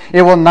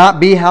 It will not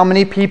be how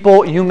many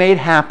people you made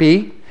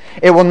happy.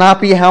 It will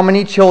not be how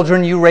many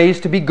children you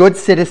raised to be good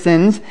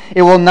citizens.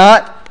 It will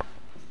not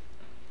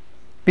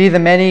be the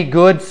many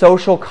good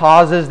social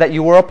causes that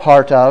you were a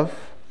part of.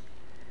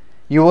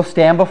 You will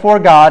stand before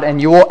God and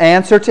you will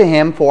answer to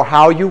Him for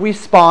how you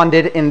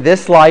responded in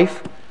this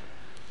life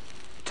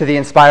to the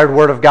inspired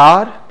Word of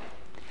God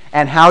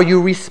and how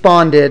you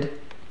responded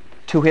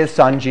to His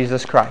Son,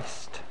 Jesus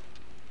Christ.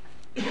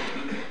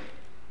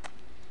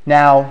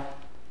 Now,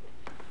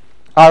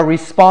 our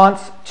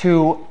response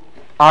to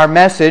our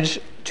message,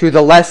 to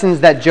the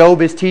lessons that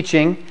Job is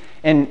teaching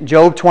in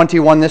Job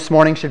 21 this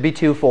morning should be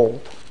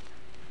twofold.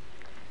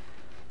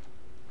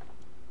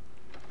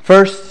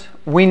 First,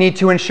 we need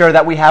to ensure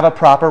that we have a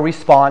proper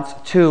response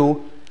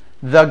to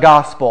the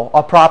gospel,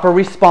 a proper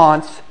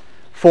response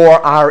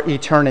for our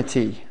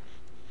eternity.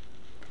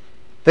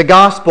 The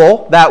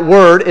gospel, that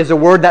word, is a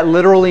word that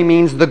literally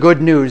means the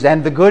good news.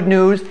 And the good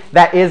news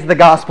that is the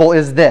gospel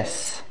is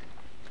this: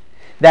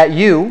 that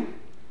you,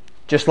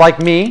 just like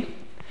me,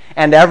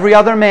 and every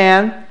other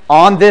man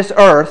on this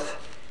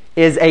earth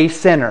is a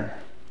sinner.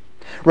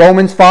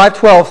 Romans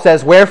 5:12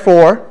 says,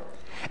 "Wherefore,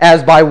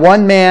 as by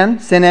one man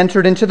sin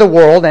entered into the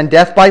world, and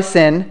death by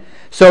sin,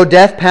 so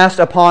death passed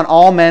upon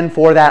all men,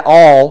 for that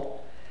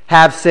all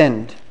have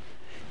sinned."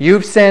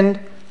 You've sinned,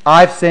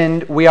 I've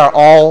sinned, we are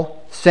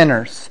all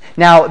sinners.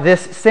 Now,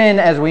 this sin,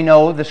 as we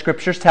know, the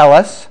Scriptures tell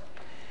us,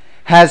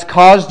 has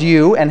caused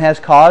you and has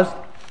caused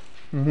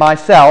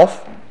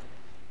myself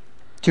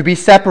to be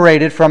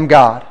separated from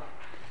God,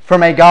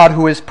 from a God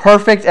who is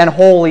perfect and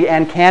holy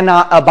and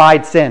cannot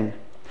abide sin.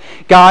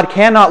 God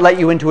cannot let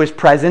you into His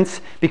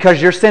presence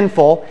because you're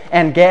sinful,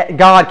 and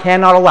God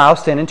cannot allow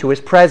sin into His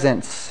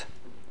presence.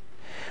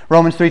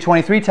 Romans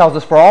 3:23 tells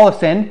us, "For all have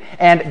sinned,"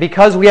 and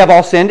because we have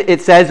all sinned,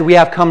 it says we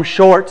have come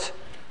short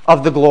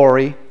of the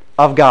glory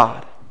of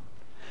God.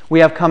 We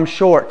have come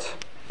short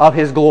of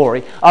His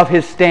glory, of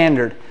His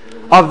standard,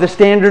 of the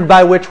standard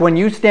by which when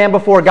you stand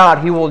before God,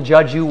 He will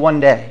judge you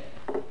one day.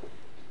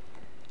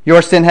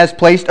 Your sin has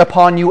placed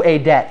upon you a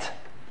debt,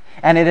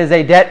 and it is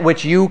a debt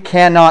which you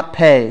cannot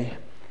pay.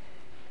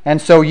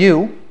 And so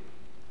you,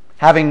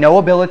 having no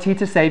ability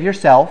to save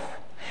yourself,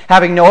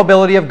 having no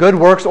ability of good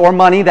works or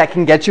money that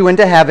can get you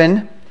into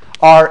heaven,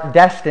 are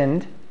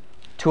destined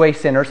to a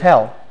sinner's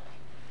hell.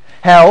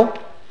 Hell,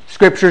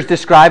 Scriptures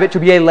describe it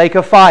to be a lake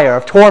of fire,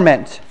 of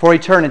torment for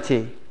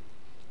eternity.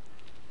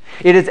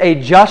 It is a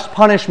just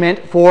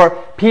punishment for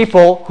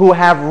people who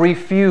have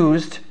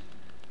refused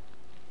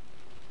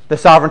the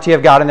sovereignty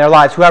of God in their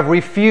lives, who have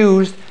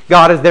refused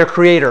God as their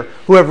creator,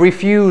 who have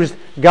refused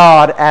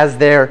God as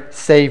their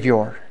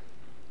Savior.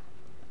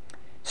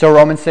 So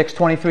Romans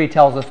 6:23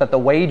 tells us that the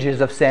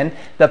wages of sin,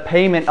 the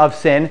payment of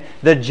sin,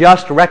 the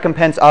just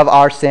recompense of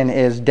our sin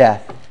is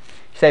death.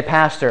 You say,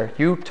 "Pastor,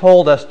 you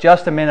told us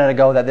just a minute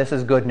ago that this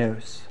is good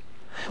news."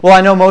 Well,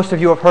 I know most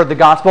of you have heard the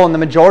gospel, and the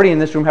majority in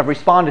this room have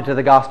responded to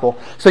the gospel.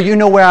 So you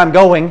know where I'm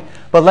going,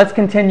 but let's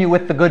continue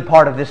with the good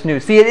part of this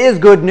news. See, it is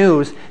good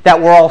news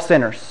that we're all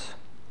sinners,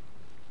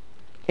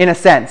 in a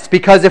sense,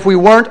 because if we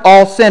weren't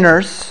all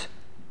sinners,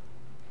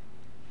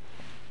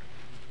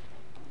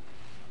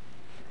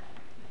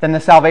 then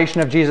the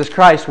salvation of Jesus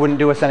Christ wouldn't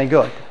do us any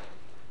good.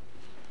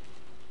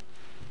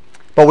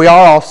 But we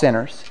are all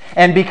sinners.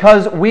 And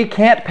because we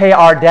can't pay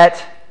our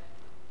debt,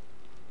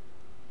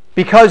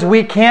 because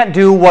we can't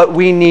do what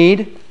we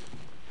need,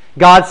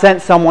 God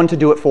sent someone to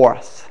do it for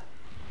us.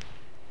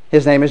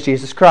 His name is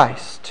Jesus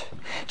Christ.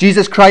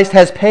 Jesus Christ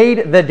has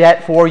paid the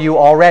debt for you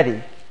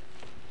already.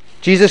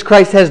 Jesus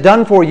Christ has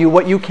done for you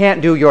what you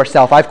can't do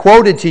yourself. I've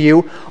quoted to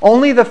you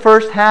only the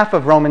first half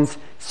of Romans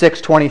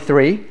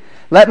 6:23.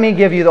 Let me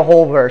give you the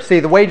whole verse. See,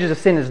 the wages of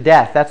sin is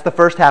death. That's the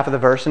first half of the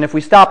verse. And if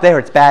we stop there,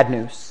 it's bad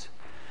news.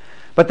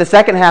 But the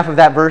second half of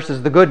that verse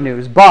is the good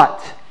news.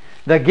 But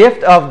the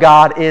gift of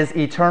God is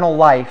eternal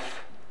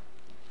life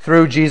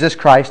through Jesus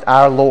Christ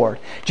our Lord.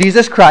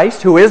 Jesus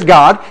Christ, who is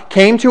God,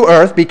 came to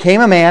earth, became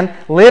a man,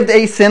 lived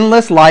a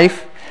sinless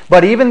life.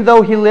 But even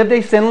though He lived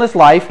a sinless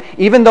life,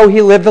 even though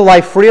He lived a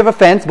life free of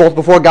offense, both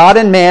before God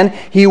and man,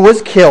 He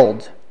was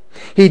killed.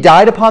 He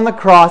died upon the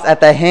cross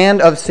at the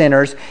hand of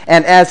sinners,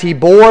 and as He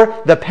bore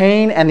the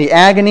pain and the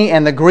agony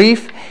and the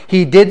grief,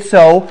 He did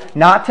so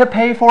not to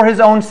pay for His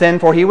own sin,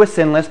 for He was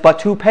sinless, but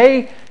to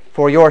pay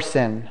for your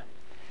sin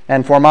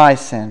and for my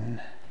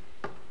sin.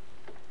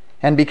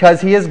 And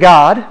because He is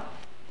God,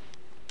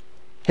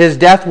 His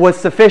death was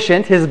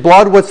sufficient, His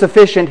blood was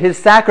sufficient, His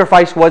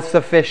sacrifice was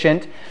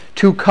sufficient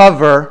to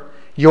cover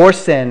your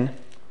sin,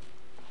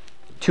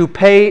 to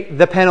pay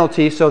the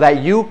penalty so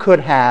that you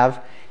could have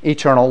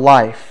eternal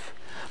life.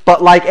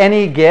 But like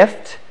any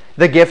gift,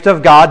 the gift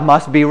of God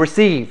must be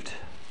received.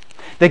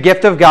 The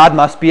gift of God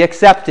must be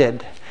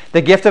accepted.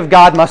 The gift of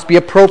God must be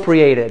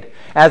appropriated.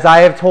 As I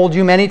have told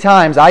you many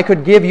times, I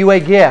could give you a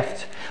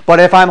gift, but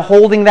if I'm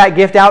holding that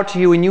gift out to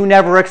you and you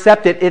never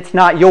accept it, it's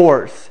not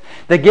yours.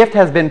 The gift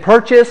has been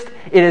purchased,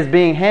 it is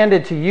being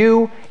handed to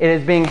you, it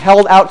is being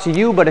held out to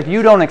you, but if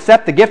you don't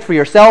accept the gift for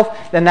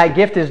yourself, then that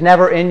gift is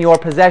never in your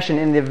possession.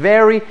 In the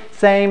very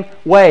same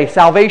way,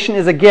 salvation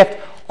is a gift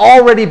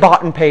already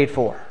bought and paid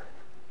for.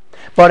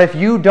 But if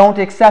you don't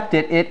accept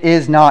it, it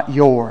is not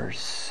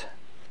yours.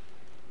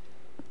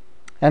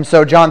 And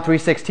so John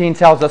 3:16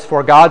 tells us,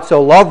 "For God so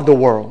loved the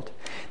world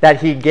that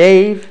He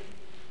gave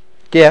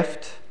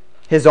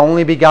His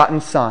only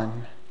begotten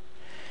Son,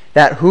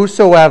 that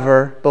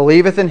whosoever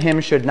believeth in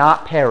Him should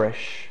not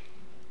perish,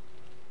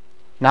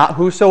 Not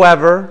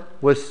whosoever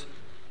was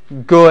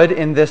good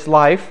in this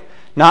life,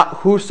 not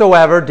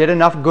whosoever did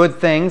enough good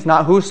things,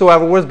 not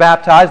whosoever was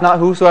baptized, not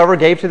whosoever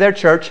gave to their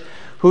church.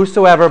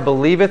 Whosoever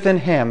believeth in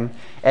him,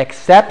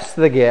 accepts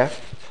the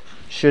gift,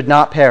 should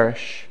not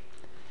perish,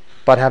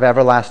 but have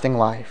everlasting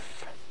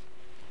life.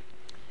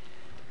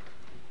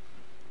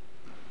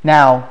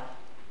 Now,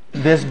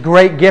 this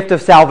great gift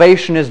of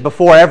salvation is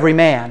before every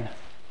man.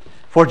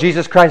 For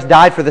Jesus Christ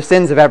died for the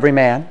sins of every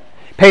man,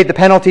 paid the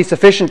penalty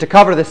sufficient to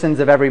cover the sins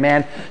of every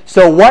man.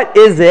 So what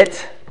is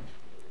it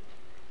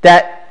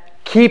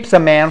that keeps a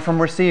man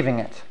from receiving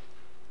it?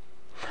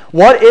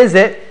 What is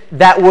it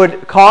that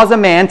would cause a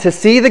man to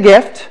see the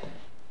gift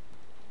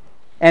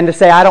and to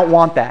say, I don't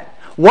want that?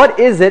 What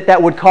is it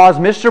that would cause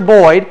Mr.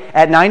 Boyd,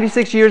 at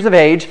 96 years of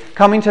age,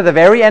 coming to the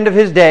very end of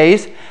his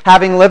days,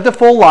 having lived a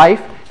full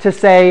life, to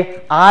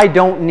say, I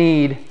don't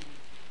need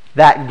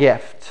that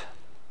gift?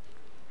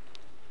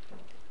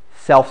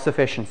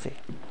 Self-sufficiency.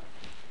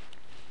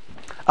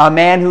 A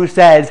man who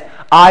says,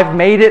 I've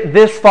made it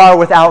this far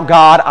without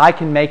God, I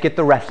can make it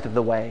the rest of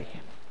the way.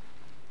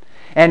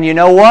 And you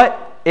know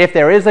what? If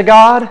there is a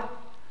God,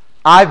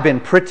 I've been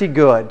pretty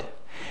good.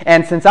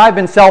 And since I've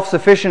been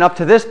self-sufficient up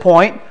to this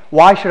point,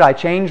 why should I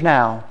change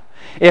now?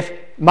 If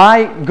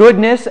my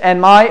goodness and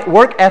my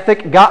work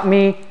ethic got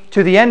me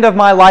to the end of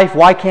my life,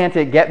 why can't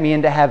it get me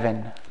into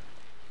heaven?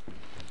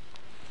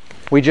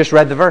 We just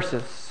read the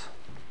verses.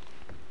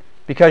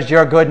 Because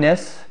your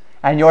goodness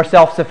and your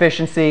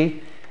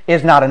self-sufficiency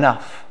is not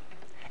enough.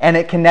 And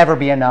it can never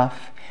be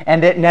enough.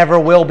 And it never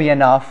will be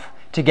enough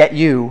to get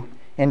you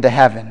into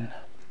heaven.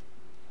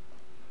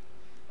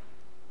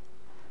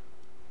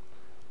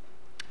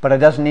 But it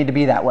doesn't need to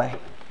be that way.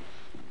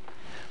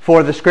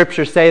 For the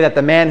Scriptures say that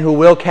the man who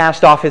will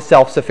cast off his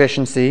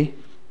self-sufficiency,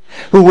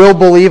 who will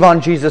believe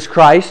on Jesus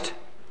Christ,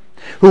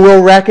 who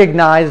will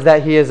recognize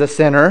that he is a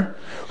sinner,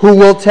 who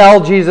will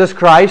tell Jesus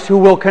Christ, who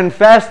will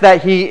confess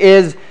that he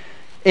is,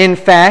 in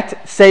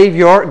fact,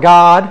 Savior,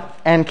 God,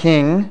 and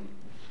King,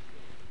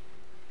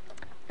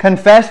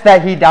 confess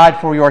that he died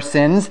for your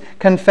sins,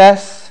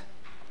 confess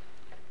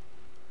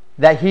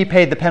that he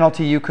paid the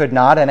penalty you could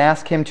not, and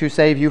ask him to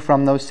save you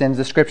from those sins.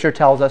 The Scripture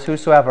tells us,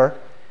 whosoever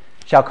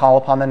shall call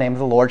upon the name of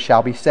the Lord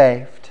shall be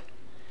saved.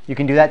 You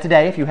can do that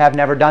today if you have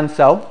never done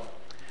so.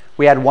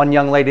 We had one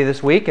young lady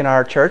this week in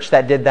our church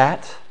that did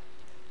that.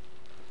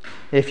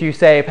 If you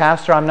say,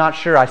 Pastor, I'm not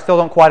sure, I still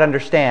don't quite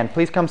understand,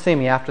 please come see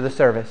me after the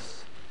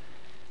service.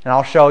 And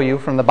I'll show you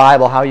from the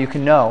Bible how you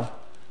can know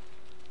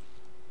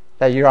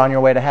that you're on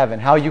your way to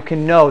heaven. How you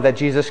can know that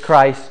Jesus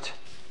Christ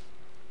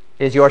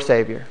is your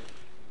Savior.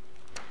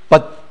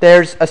 But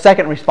there's a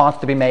second response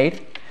to be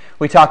made.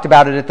 We talked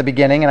about it at the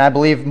beginning, and I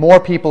believe more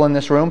people in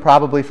this room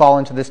probably fall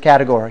into this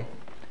category.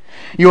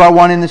 You are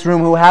one in this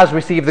room who has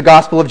received the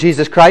gospel of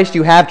Jesus Christ.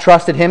 You have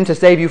trusted him to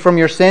save you from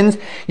your sins.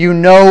 You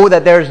know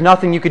that there's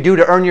nothing you could do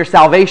to earn your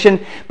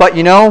salvation. But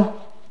you know,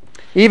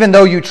 even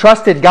though you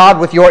trusted God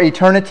with your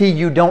eternity,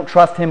 you don't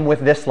trust him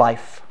with this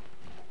life.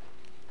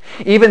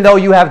 Even though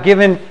you have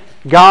given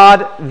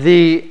God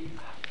the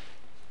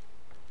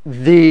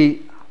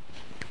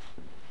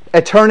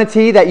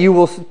eternity that you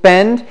will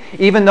spend,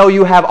 even though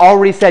you have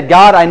already said,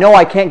 God, I know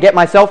I can't get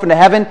myself into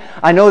heaven.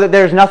 I know that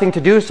there's nothing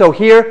to do, so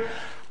here,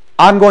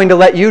 I'm going to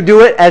let you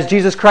do it as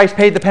Jesus Christ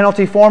paid the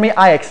penalty for me.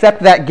 I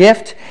accept that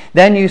gift.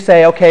 Then you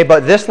say, okay,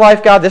 but this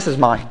life, God, this is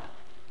mine.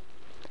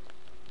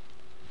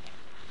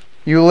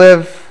 You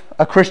live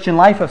a Christian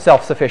life of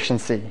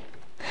self-sufficiency.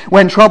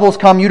 When troubles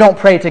come, you don't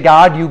pray to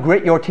God. You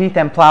grit your teeth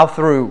and plow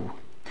through.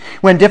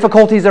 When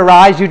difficulties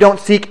arise, you don't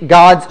seek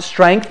God's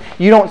strength.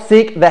 You don't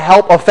seek the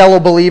help of fellow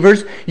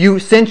believers. You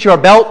cinch your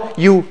belt.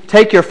 You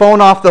take your phone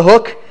off the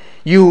hook.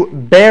 You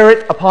bear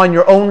it upon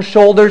your own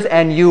shoulders,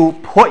 and you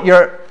put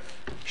your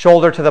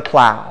shoulder to the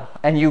plow,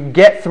 and you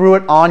get through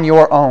it on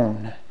your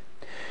own.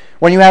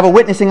 When you have a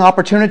witnessing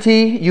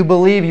opportunity, you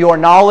believe your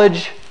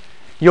knowledge,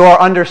 your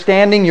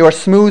understanding, your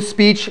smooth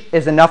speech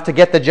is enough to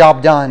get the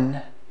job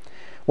done.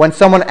 When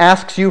someone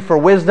asks you for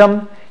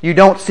wisdom, you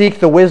don't seek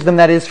the wisdom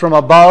that is from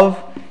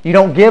above. You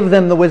don't give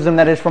them the wisdom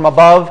that is from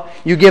above.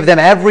 You give them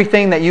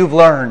everything that you've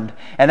learned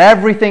and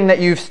everything that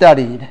you've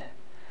studied.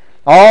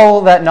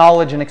 All that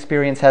knowledge and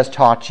experience has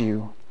taught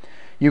you.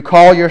 You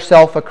call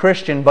yourself a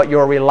Christian, but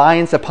your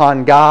reliance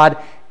upon God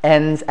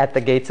ends at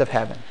the gates of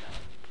heaven.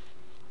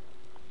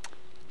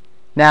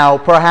 Now,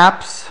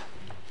 perhaps,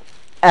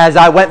 as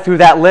I went through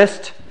that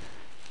list,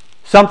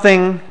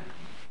 something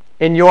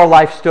in your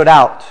life stood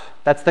out.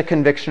 That's the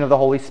conviction of the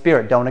Holy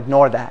Spirit. Don't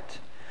ignore that.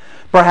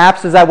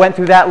 Perhaps as I went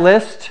through that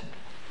list,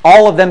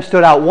 all of them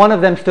stood out. One of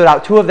them stood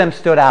out. Two of them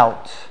stood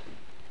out.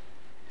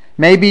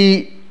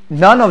 Maybe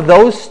none of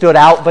those stood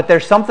out, but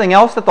there's something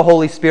else that the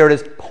Holy Spirit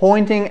is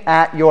pointing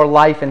at your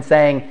life and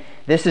saying,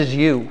 this is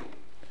you.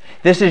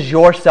 This is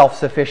your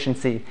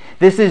self-sufficiency.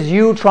 This is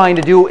you trying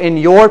to do in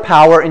your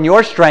power, in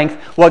your strength,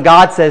 what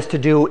God says to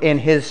do in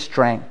his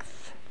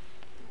strength.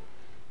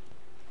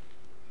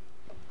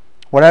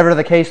 Whatever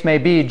the case may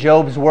be,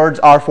 Job's words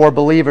are for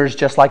believers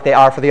just like they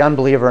are for the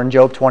unbeliever in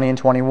Job 20 and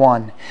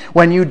 21.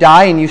 When you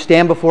die and you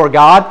stand before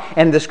God,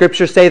 and the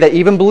Scriptures say that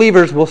even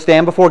believers will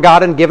stand before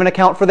God and give an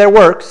account for their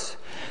works,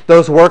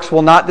 those works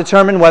will not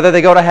determine whether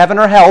they go to heaven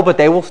or hell, but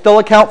they will still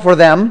account for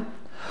them.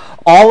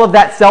 All of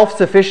that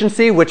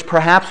self-sufficiency, which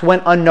perhaps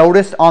went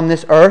unnoticed on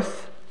this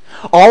earth,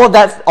 all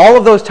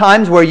of those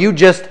times where you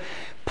just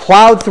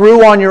plowed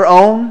through on your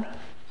own,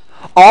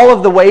 all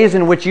of the ways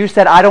in which you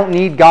said, I don't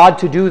need God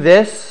to do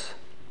this,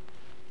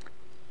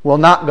 will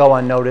not go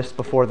unnoticed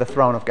before the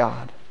throne of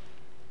God.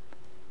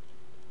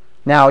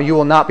 Now, you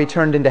will not be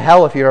turned into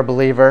hell if you're a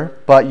believer,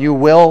 but you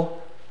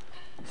will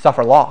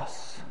suffer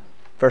loss,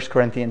 1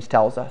 Corinthians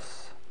tells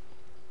us.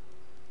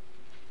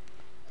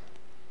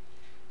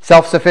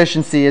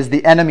 Self-sufficiency is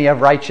the enemy of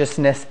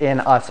righteousness in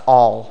us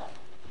all.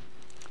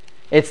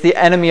 It's the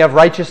enemy of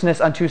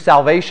righteousness unto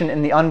salvation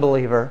in the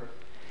unbeliever.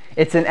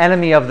 It's an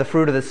enemy of the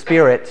fruit of the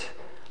Spirit,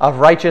 of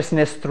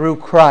righteousness through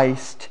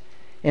Christ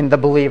in the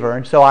believer.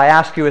 And so I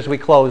ask you as we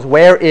close,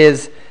 where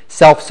is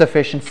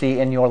self-sufficiency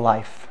in your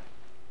life?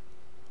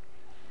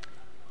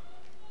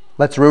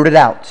 Let's root it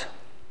out.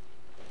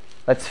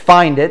 Let's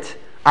find it,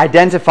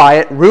 identify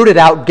it, root it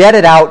out, get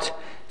it out,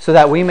 so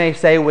that we may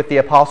say with the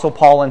Apostle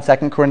Paul in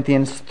 2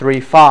 Corinthians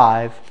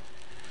 3:5,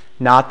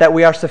 not that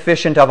we are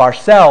sufficient of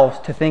ourselves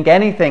to think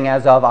anything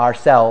as of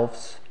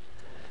ourselves,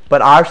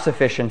 but our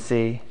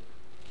sufficiency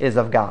is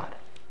of God.